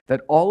Christ,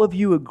 that all of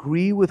you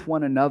agree with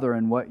one another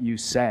in what you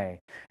say,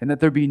 and that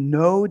there be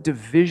no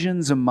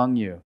divisions among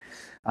you,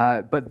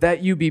 but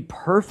that you be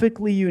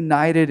perfectly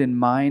united in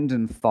mind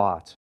and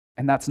thought.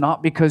 And that's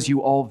not because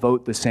you all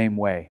vote the same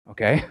way,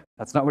 okay?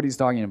 That's not what he's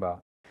talking about.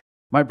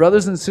 My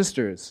brothers and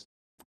sisters,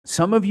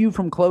 some of you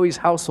from Chloe's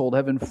household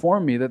have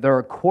informed me that there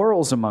are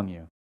quarrels among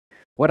you.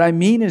 What I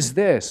mean is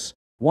this: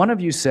 one of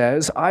you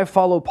says, I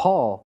follow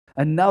Paul.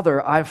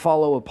 Another, I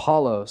follow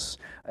Apollos,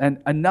 and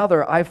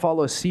another, I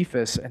follow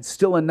Cephas, and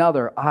still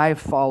another, I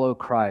follow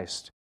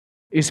Christ.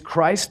 Is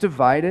Christ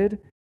divided?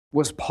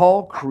 Was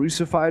Paul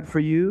crucified for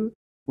you?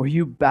 Were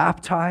you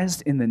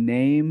baptized in the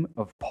name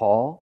of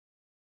Paul?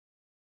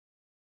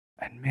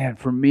 And man,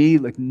 for me,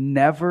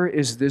 never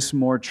is this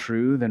more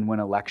true than when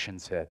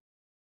elections hit.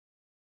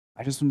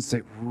 I just want to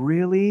say,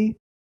 really?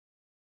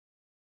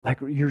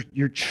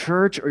 Your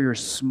church or your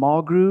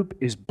small group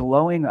is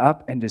blowing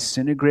up and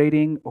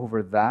disintegrating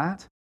over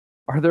that?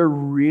 Are there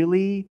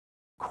really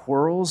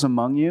quarrels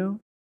among you?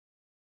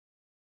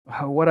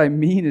 What I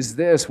mean is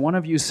this: one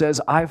of you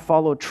says, I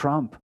follow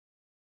Trump.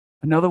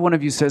 Another one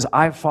of you says,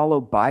 I follow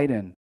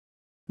Biden.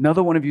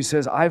 Another one of you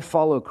says, I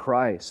follow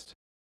Christ.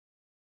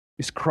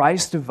 Is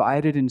Christ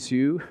divided in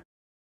two?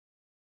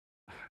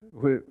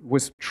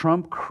 Was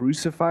Trump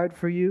crucified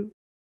for you?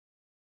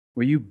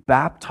 Were you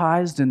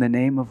baptized in the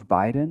name of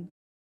Biden?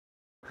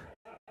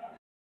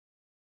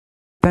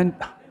 Then,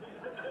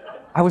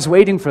 I was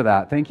waiting for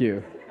that, thank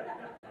you.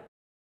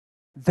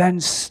 Then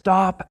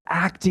stop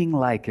acting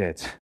like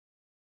it.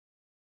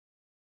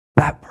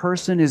 That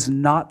person is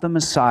not the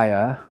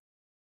Messiah,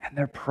 and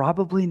they're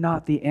probably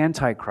not the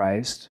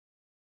Antichrist,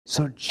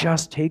 so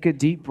just take a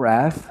deep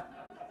breath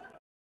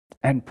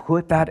and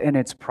put that in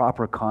its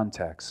proper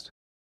context.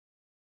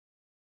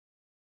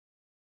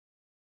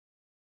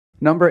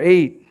 Number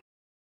 8.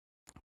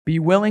 Be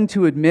willing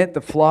to admit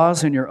the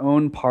flaws in your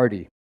own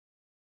party.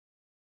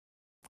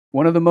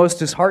 One of the most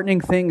disheartening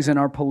things in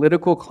our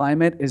political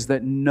climate is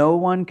that no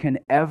one can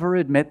ever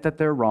admit that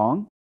they're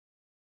wrong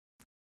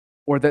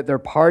or that their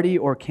party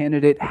or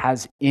candidate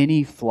has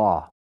any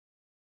flaw.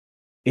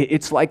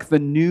 It's like the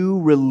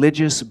new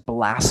religious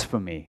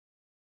blasphemy.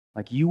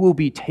 You will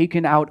be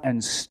taken out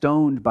and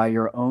stoned by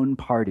your own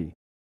party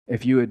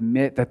if you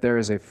admit that there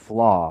is a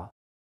flaw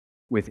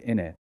within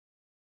it.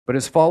 But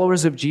as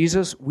followers of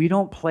Jesus, we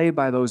don't play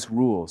by those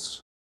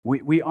rules.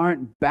 We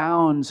aren't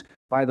bound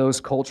by those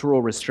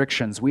cultural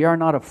restrictions. We are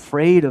not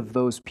afraid of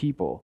those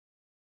people.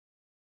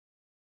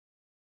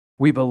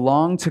 We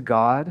belong to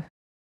God.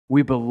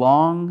 We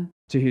belong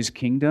to His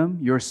kingdom.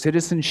 Your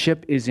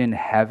citizenship is in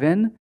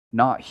heaven,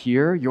 not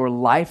here. Your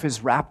life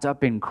is wrapped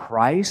up in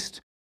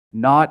Christ,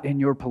 not in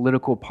your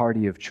political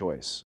party of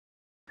choice.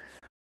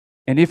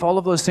 And if all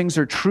of those things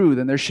are true,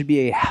 then there should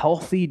be a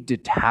healthy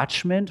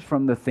detachment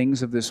from the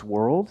things of this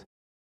world.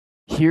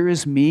 Here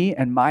is me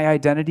and my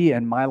identity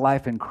and my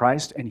life in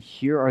Christ, and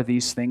here are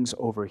these things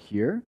over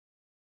here.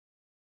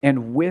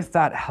 And with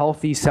that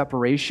healthy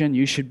separation,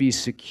 you should be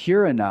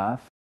secure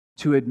enough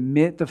to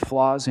admit the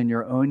flaws in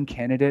your own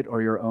candidate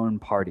or your own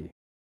party.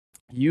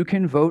 You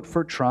can vote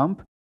for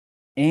Trump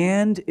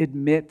and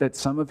admit that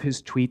some of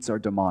his tweets are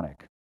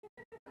demonic.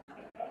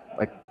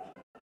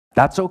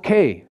 That's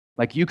okay.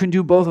 You can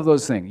do both of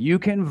those things. You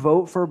can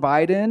vote for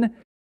Biden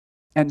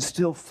and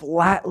still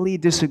flatly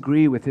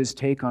disagree with his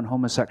take on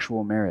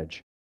homosexual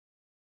marriage.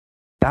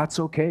 That's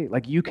okay.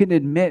 You can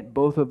admit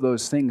both of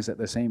those things at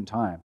the same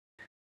time.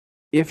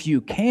 If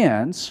you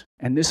can't,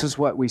 and this is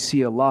what we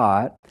see a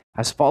lot,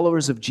 as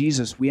followers of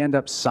Jesus, we end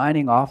up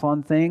signing off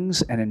on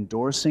things and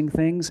endorsing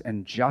things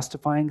and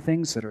justifying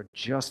things that are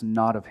just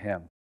not of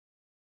Him.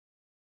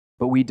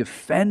 But we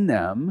defend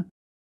them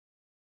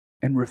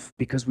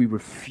because we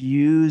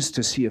refuse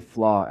to see a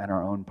flaw in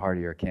our own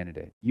party or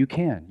candidate. You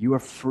can. You are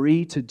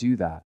free to do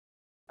that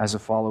as a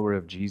follower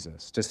of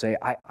Jesus. To say,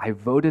 I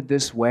voted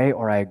this way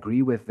or I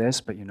agree with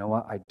this, but you know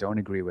what? I don't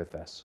agree with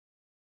this.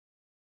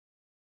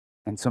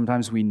 And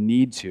sometimes we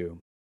need to,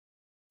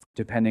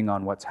 depending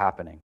on what's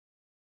happening.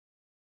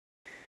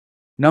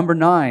 Number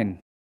 9,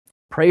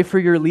 pray for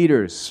your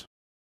leaders.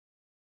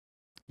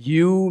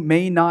 You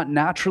may not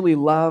naturally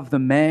love the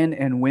men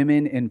and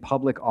women in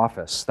public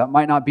office. That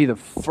might not be the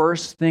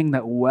first thing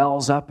that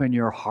wells up in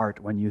your heart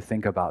when you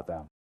think about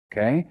them,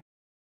 okay?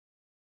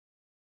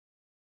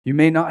 You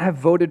may not have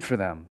voted for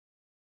them.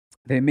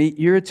 They may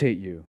irritate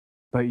you,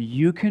 but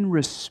you can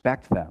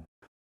respect them.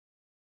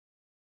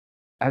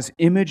 As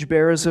image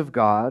bearers of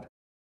God,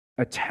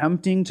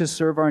 attempting to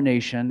serve our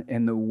nation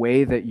in the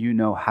way that you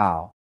know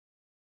how,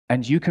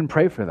 and you can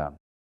pray for them.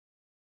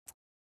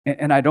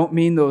 And I don't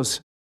mean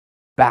those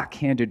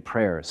backhanded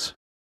prayers,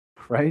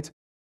 right?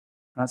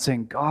 I'm not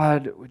saying,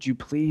 God, would you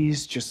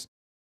please just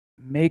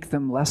make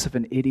them less of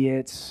an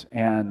idiot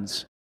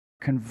and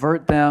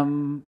convert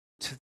them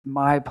to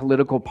my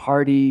political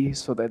party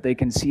so that they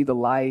can see the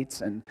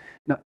light. And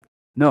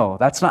no,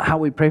 that's not how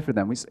we pray for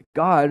them. We say,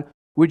 God,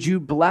 would you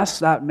bless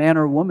that man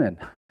or woman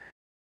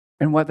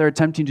and what they're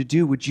attempting to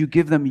do? Would you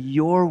give them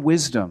your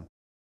wisdom?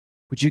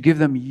 Would you give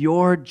them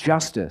your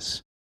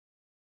justice?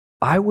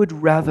 I would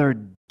rather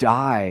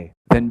die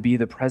than be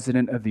the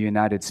president of the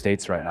United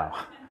States right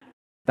now.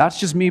 That's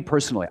just me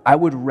personally. I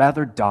would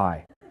rather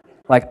die.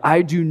 Like,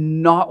 I do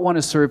not want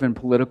to serve in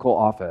political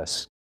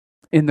office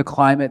in the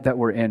climate that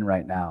we're in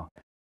right now.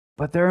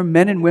 But there are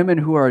men and women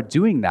who are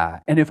doing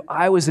that. And if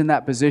I was in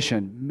that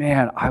position,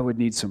 man, I would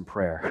need some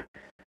prayer.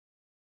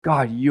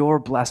 God, your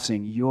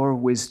blessing, your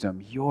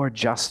wisdom, your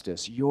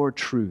justice, your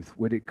truth,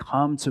 would it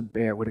come to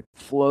bear? Would it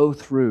flow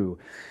through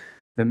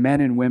the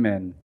men and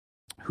women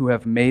who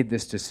have made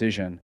this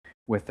decision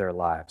with their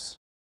lives?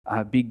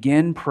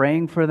 Begin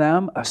praying for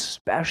them,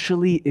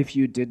 especially if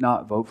you did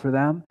not vote for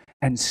them,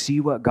 and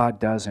see what God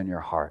does in your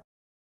heart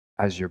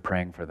as you're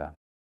praying for them.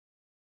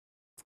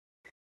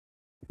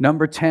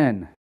 Number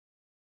 10.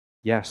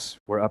 Yes,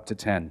 we're up to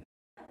 10.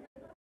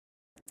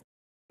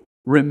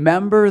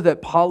 Remember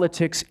that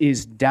politics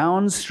is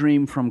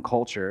downstream from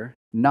culture,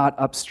 not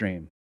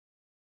upstream.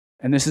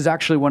 And this is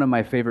actually one of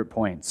my favorite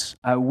points.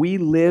 We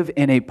live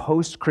in a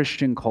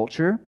post-Christian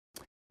culture,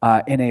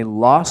 in a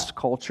lost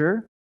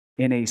culture,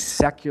 in a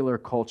secular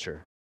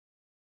culture.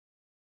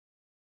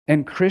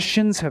 And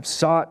Christians have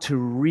sought to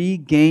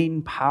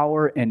regain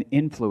power and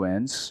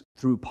influence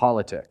through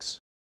politics.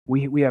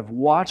 We have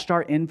watched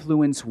our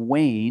influence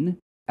wane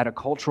at a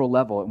cultural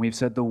level, and we've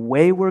said the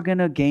way we're going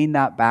to gain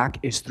that back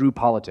is through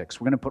politics.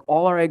 We're going to put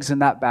all our eggs in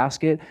that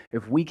basket.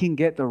 If we can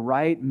get the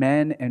right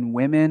men and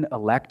women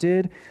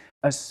elected,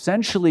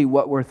 essentially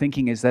what we're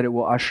thinking is that it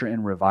will usher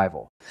in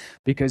revival.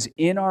 Because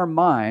in our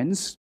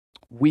minds,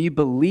 we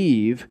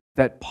believe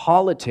that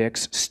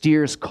politics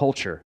steers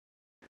culture.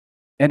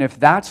 And if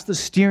that's the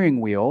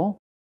steering wheel,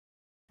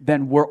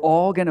 then we're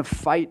all going to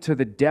fight to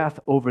the death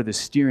over the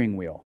steering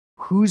wheel.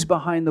 Who's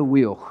behind the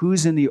wheel?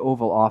 Who's in the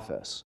Oval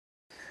Office?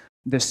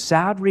 The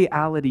sad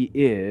reality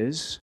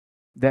is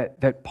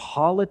that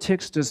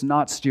politics does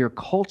not steer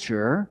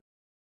culture.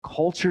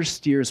 Culture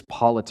steers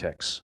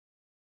politics.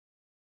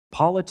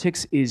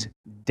 Politics is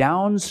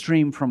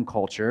downstream from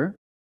culture,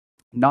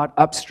 not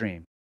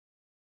upstream.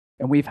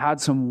 And we've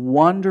had some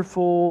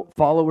wonderful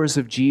followers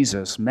of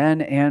Jesus,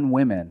 men and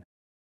women,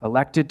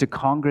 elected to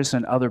Congress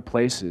and other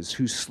places,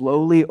 who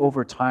slowly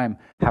over time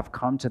have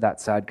come to that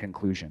sad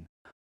conclusion.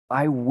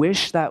 I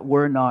wish that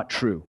were not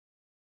true.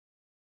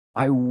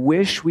 I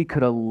wish we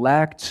could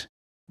elect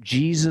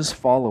Jesus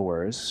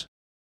followers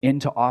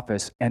into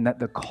office and that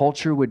the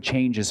culture would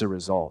change as a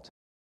result.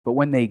 But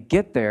when they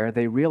get there,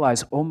 they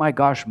realize, oh my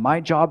gosh, my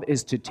job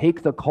is to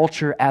take the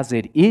culture as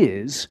it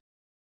is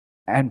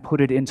and put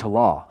it into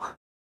law.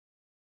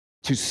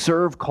 To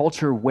serve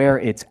culture where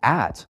it's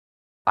at.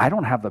 I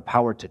don't have the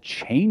power to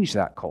change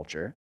that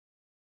culture,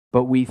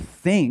 but we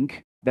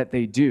think that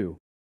they do.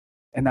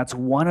 And that's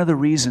one of the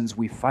reasons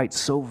we fight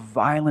so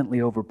violently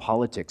over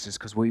politics, is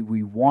because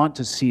we want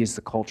to see is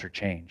the culture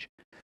change.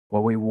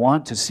 What we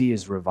want to see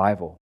is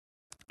revival.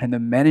 And the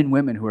men and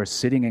women who are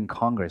sitting in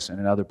Congress and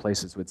in other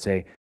places would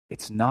say,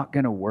 it's not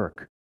going to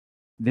work.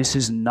 This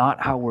is not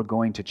how we're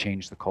going to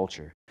change the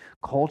culture.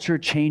 Culture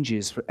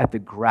changes at the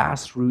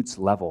grassroots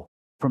level,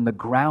 from the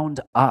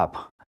ground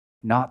up,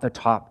 not the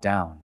top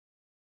down.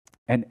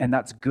 And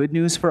that's good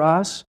news for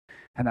us,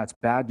 and that's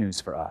bad news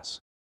for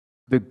us.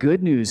 The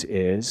good news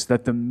is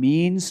that the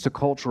means to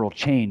cultural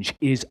change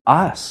is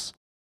us.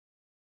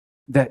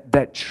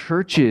 That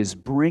churches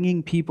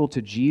bringing people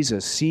to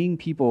Jesus, seeing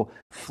people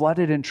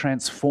flooded and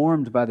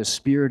transformed by the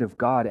Spirit of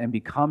God and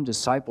become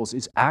disciples,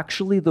 is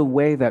actually the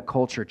way that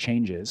culture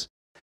changes.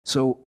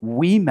 So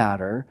we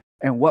matter,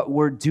 and what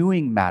we're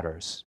doing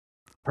matters,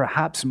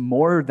 perhaps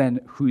more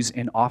than who's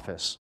in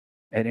office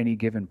at any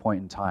given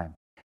point in time.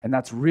 And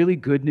that's really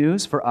good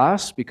news for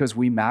us because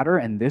we matter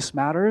and this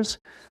matters.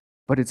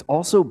 But it's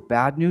also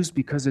bad news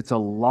because it's a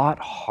lot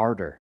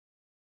harder.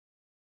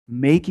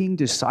 Making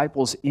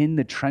disciples in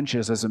the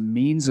trenches as a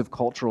means of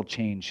cultural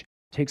change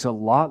takes a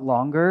lot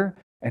longer,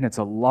 and it's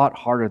a lot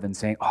harder than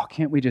saying, oh,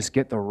 can't we just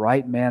get the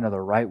right man or the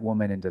right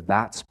woman into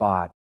that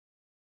spot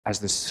as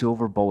the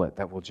silver bullet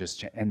that will just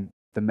change? And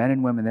the men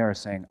and women there are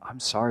saying, I'm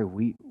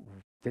sorry,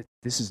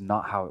 this is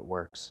not how it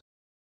works.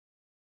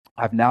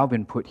 I've now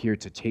been put here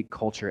to take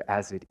culture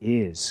as it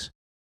is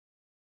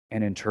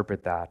and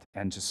interpret that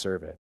and to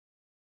serve it.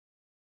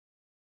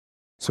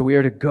 So we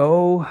are to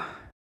go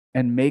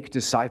and make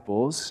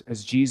disciples,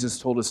 as Jesus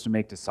told us to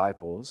make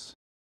disciples.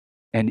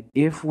 And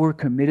if we're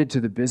committed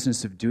to the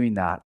business of doing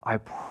that, I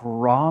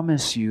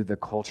promise you the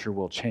culture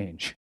will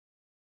change.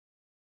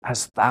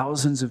 As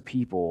thousands of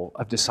people,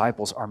 of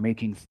disciples, are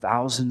making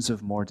thousands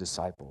of more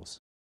disciples,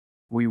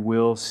 we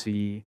will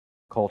see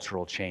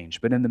cultural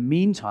change. But in the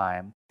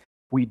meantime,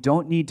 we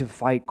don't need to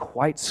fight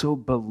quite so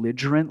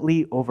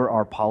belligerently over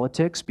our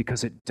politics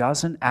because it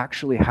doesn't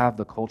actually have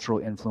the cultural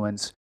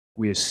influence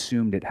we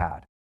assumed it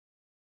had.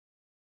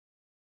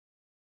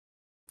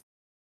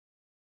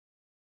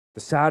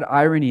 The sad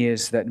irony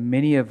is that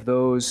many of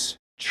those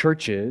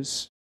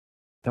churches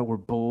that were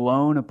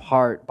blown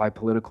apart by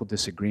political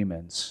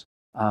disagreements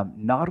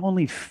not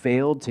only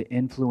failed to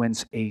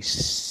influence a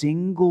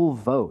single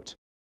vote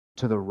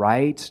to the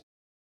right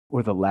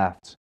or the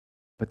left,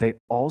 but they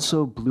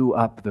also blew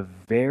up the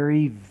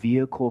very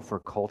vehicle for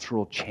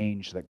cultural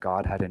change that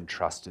God had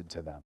entrusted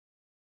to them.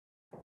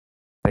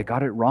 They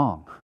got it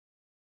wrong.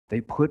 They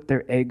put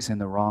their eggs in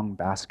the wrong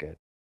basket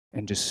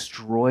and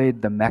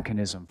destroyed the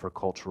mechanism for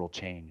cultural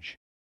change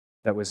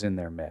that was in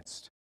their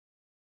midst.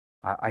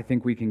 I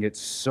think we can get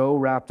so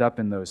wrapped up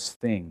in those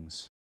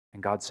things,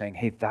 and God's saying,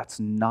 hey, that's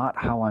not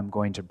how I'm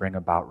going to bring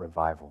about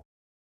revival.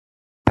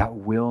 That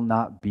will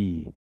not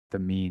be the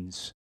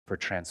means for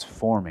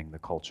transforming the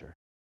culture.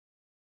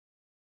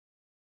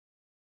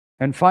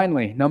 And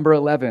finally, number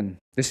 11,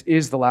 this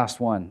is the last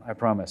one, I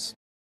promise.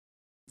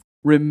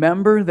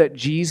 Remember that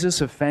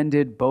Jesus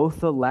offended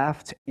both the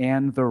left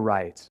and the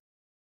right.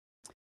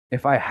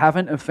 If I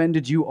haven't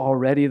offended you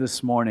already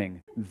this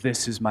morning,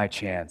 this is my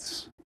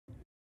chance.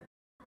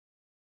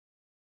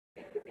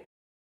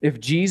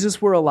 If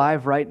Jesus were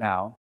alive right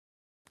now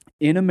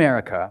in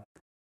America,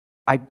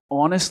 I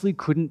honestly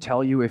couldn't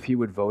tell you if he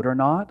would vote or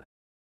not,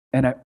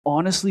 and I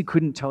honestly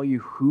couldn't tell you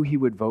who he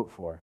would vote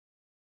for.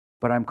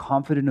 But I'm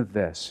confident of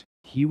this.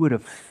 He would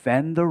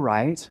offend the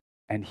right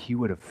and he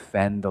would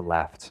offend the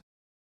left.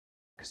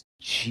 Because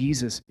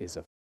Jesus is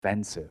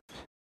offensive.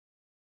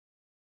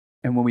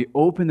 And when we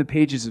open the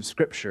pages of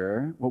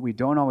Scripture, what we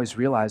don't always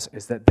realize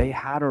is that they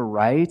had a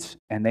right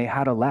and they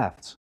had a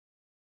left.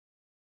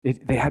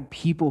 They had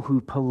people who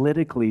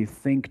politically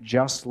think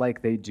just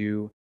like they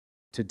do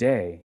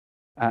today.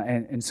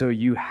 And so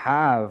you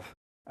have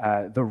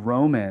the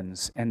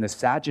Romans and the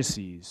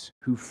Sadducees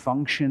who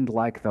functioned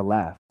like the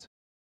left.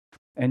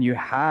 And you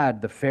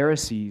had the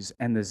Pharisees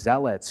and the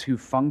Zealots who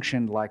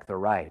functioned like the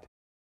right.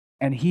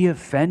 And he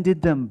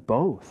offended them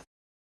both.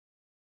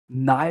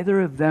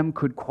 Neither of them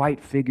could quite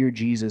figure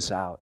Jesus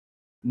out.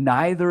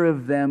 Neither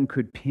of them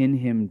could pin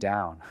him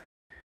down.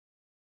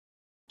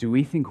 Do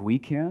we think we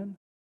can?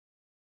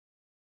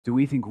 Do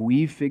we think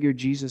we've figured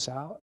Jesus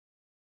out?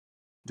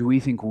 Do we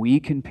think we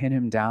can pin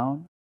him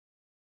down?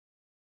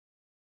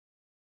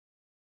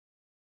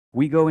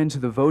 We go into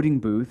the voting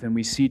booth and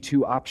we see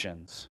two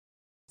options.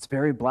 It's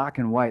very black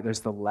and white. There's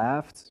the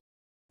left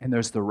and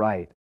there's the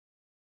right.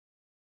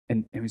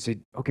 And we say,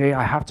 okay,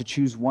 I have to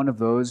choose one of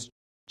those.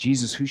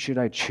 Jesus, who should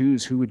I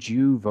choose? Who would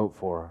you vote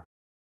for?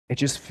 It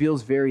just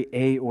feels very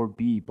A or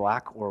B,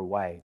 black or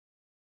white.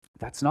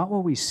 That's not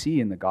what we see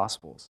in the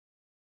Gospels.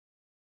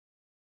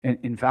 And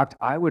in fact,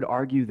 I would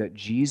argue that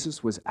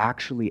Jesus was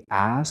actually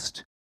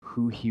asked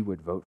who he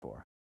would vote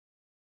for.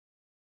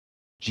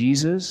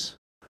 Jesus,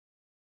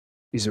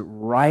 is it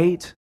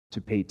right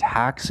to pay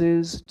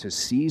taxes to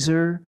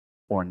Caesar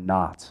or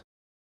not?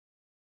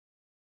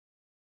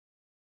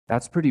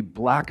 That's pretty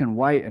black and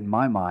white in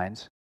my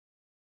mind.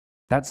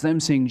 That's them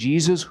saying,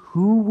 Jesus,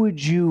 who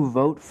would you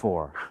vote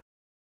for?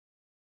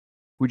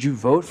 Would you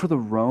vote for the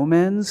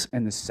Romans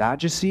and the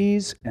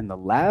Sadducees and the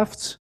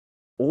left?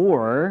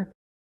 Or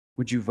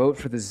would you vote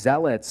for the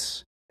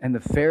Zealots and the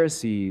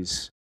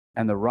Pharisees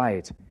and the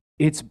right?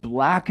 It's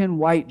black and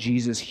white,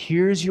 Jesus.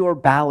 Here's your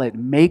ballot.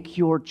 Make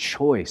your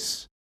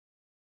choice.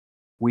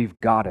 We've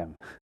got him.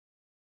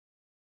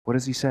 What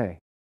does he say?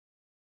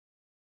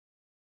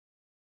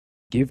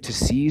 Give to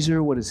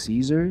Caesar what is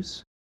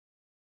Caesar's,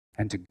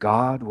 and to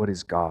God what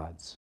is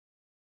God's.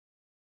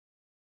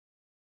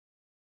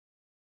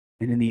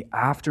 And in the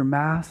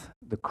aftermath,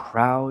 the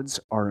crowds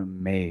are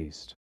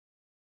amazed.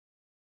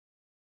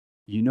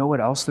 You know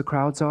what else the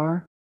crowds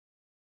are?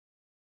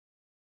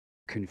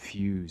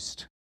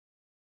 Confused.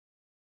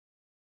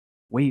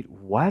 Wait,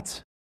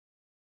 what?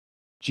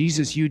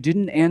 Jesus, you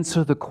didn't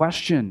answer the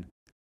question.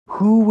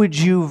 Who would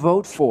you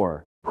vote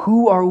for?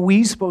 Who are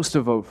we supposed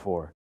to vote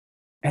for?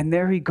 And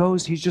there he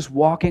goes. He's just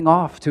walking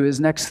off to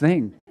his next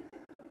thing.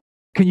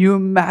 Can you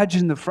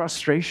imagine the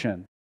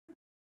frustration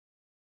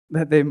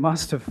that they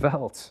must have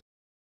felt?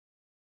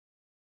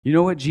 You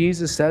know what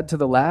Jesus said to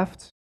the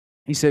left?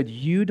 He said,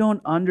 you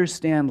don't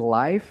understand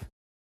life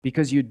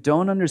because you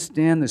don't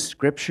understand the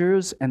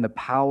Scriptures and the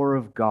power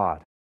of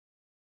God.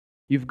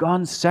 You've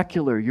gone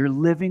secular. You're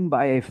living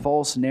by a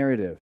false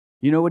narrative.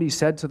 You know what he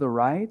said to the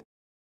right?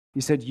 He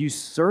said, you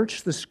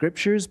search the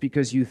Scriptures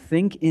because you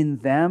think in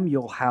them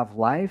you'll have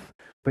life,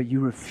 but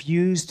you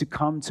refuse to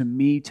come to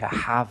me to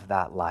have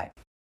that life.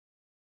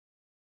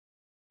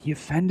 He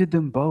offended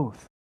them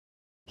both.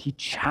 He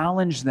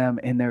challenged them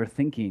in their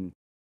thinking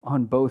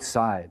on both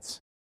sides.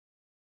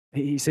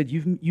 He said,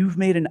 you've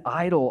made an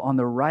idol on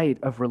the right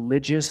of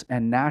religious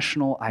and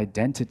national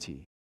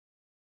identity.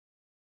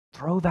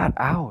 Throw that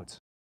out.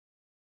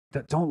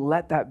 Don't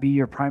let that be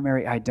your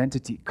primary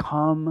identity.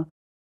 Come,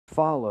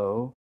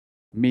 follow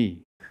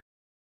me.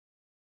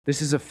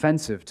 This is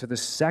offensive to the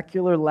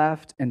secular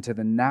left and to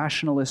the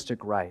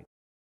nationalistic right.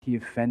 He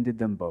offended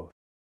them both.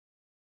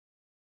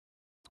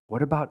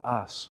 What about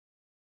us?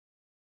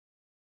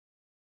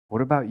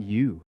 What about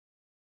you?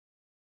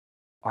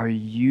 Are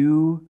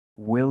you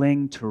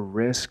willing to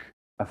risk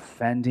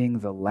offending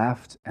the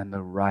left and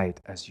the right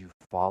as you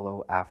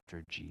follow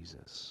after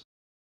Jesus?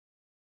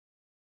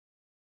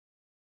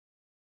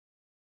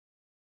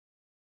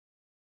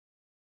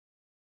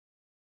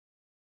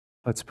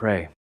 Let's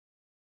pray.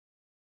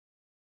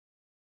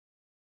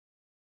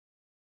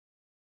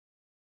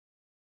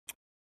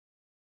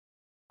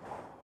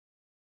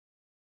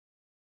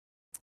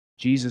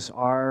 Jesus,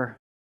 our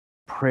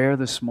prayer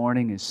this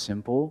morning is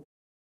simple,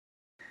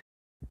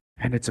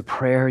 and it's a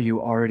prayer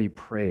you already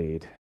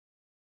prayed.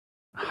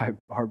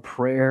 Our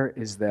prayer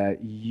is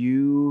that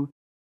you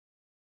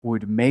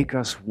would make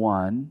us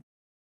one,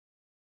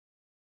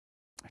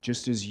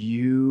 just as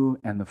you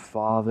and the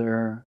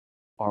Father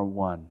are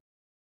one.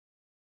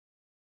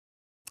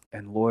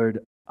 And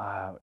Lord,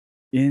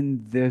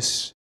 in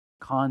this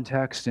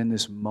context, in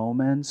this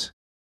moment,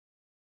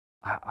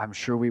 I'm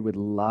sure we would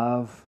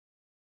love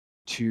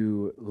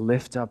to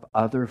lift up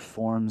other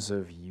forms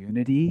of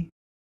unity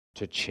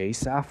to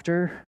chase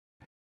after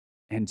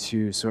and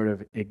to sort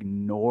of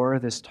ignore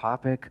this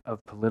topic of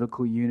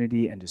political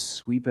unity and to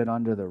sweep it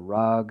under the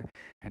rug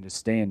and to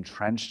stay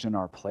entrenched in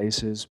our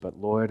places. But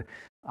Lord,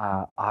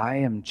 I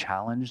am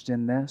challenged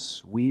in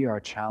this. We are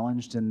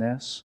challenged in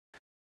this.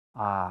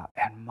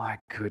 And my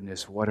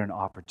goodness, what an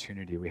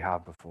opportunity we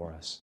have before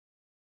us.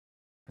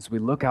 As we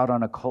look out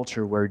on a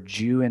culture where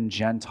Jew and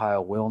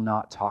Gentile will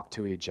not talk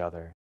to each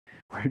other,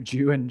 where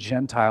Jew and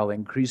Gentile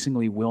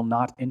increasingly will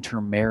not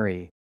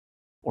intermarry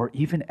or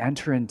even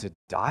enter into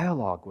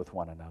dialogue with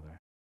one another.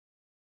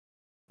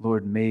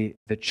 Lord, may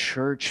the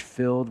church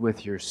filled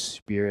with your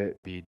Spirit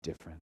be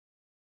different.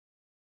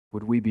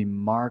 Would we be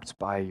marked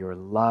by your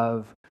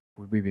love?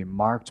 Would we be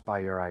marked by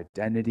your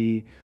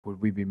identity?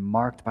 Would we be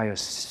marked by a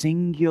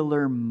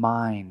singular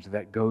mind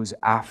that goes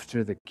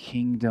after the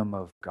kingdom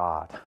of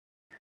God?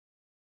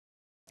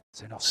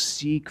 So now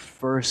seek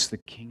first the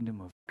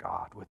kingdom of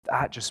God. Would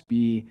that just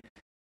be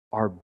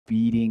our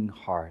beating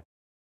heart?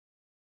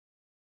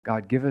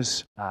 God, give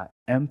us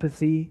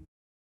empathy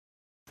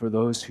for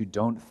those who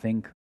don't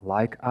think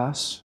like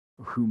us,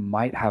 who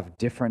might have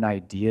different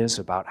ideas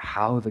about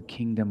how the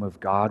kingdom of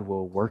God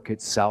will work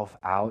itself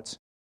out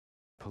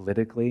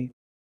politically.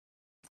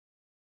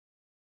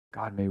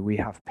 God, may we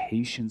have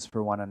patience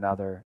for one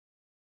another,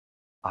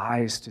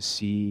 eyes to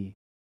see,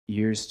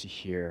 ears to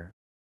hear.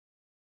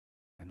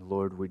 And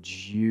Lord, would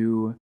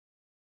you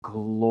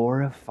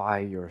glorify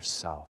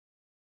yourself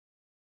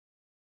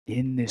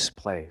in this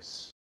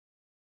place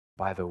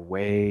by the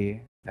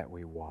way that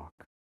we walk.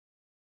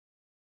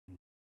 Would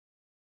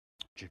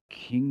your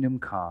kingdom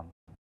come?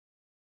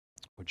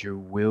 Would your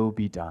will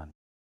be done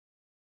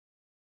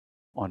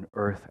on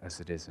earth as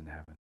it is in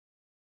heaven?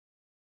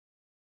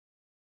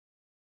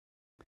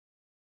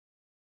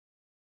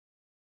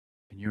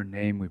 In your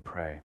name we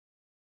pray.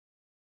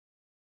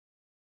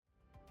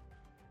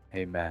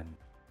 Amen.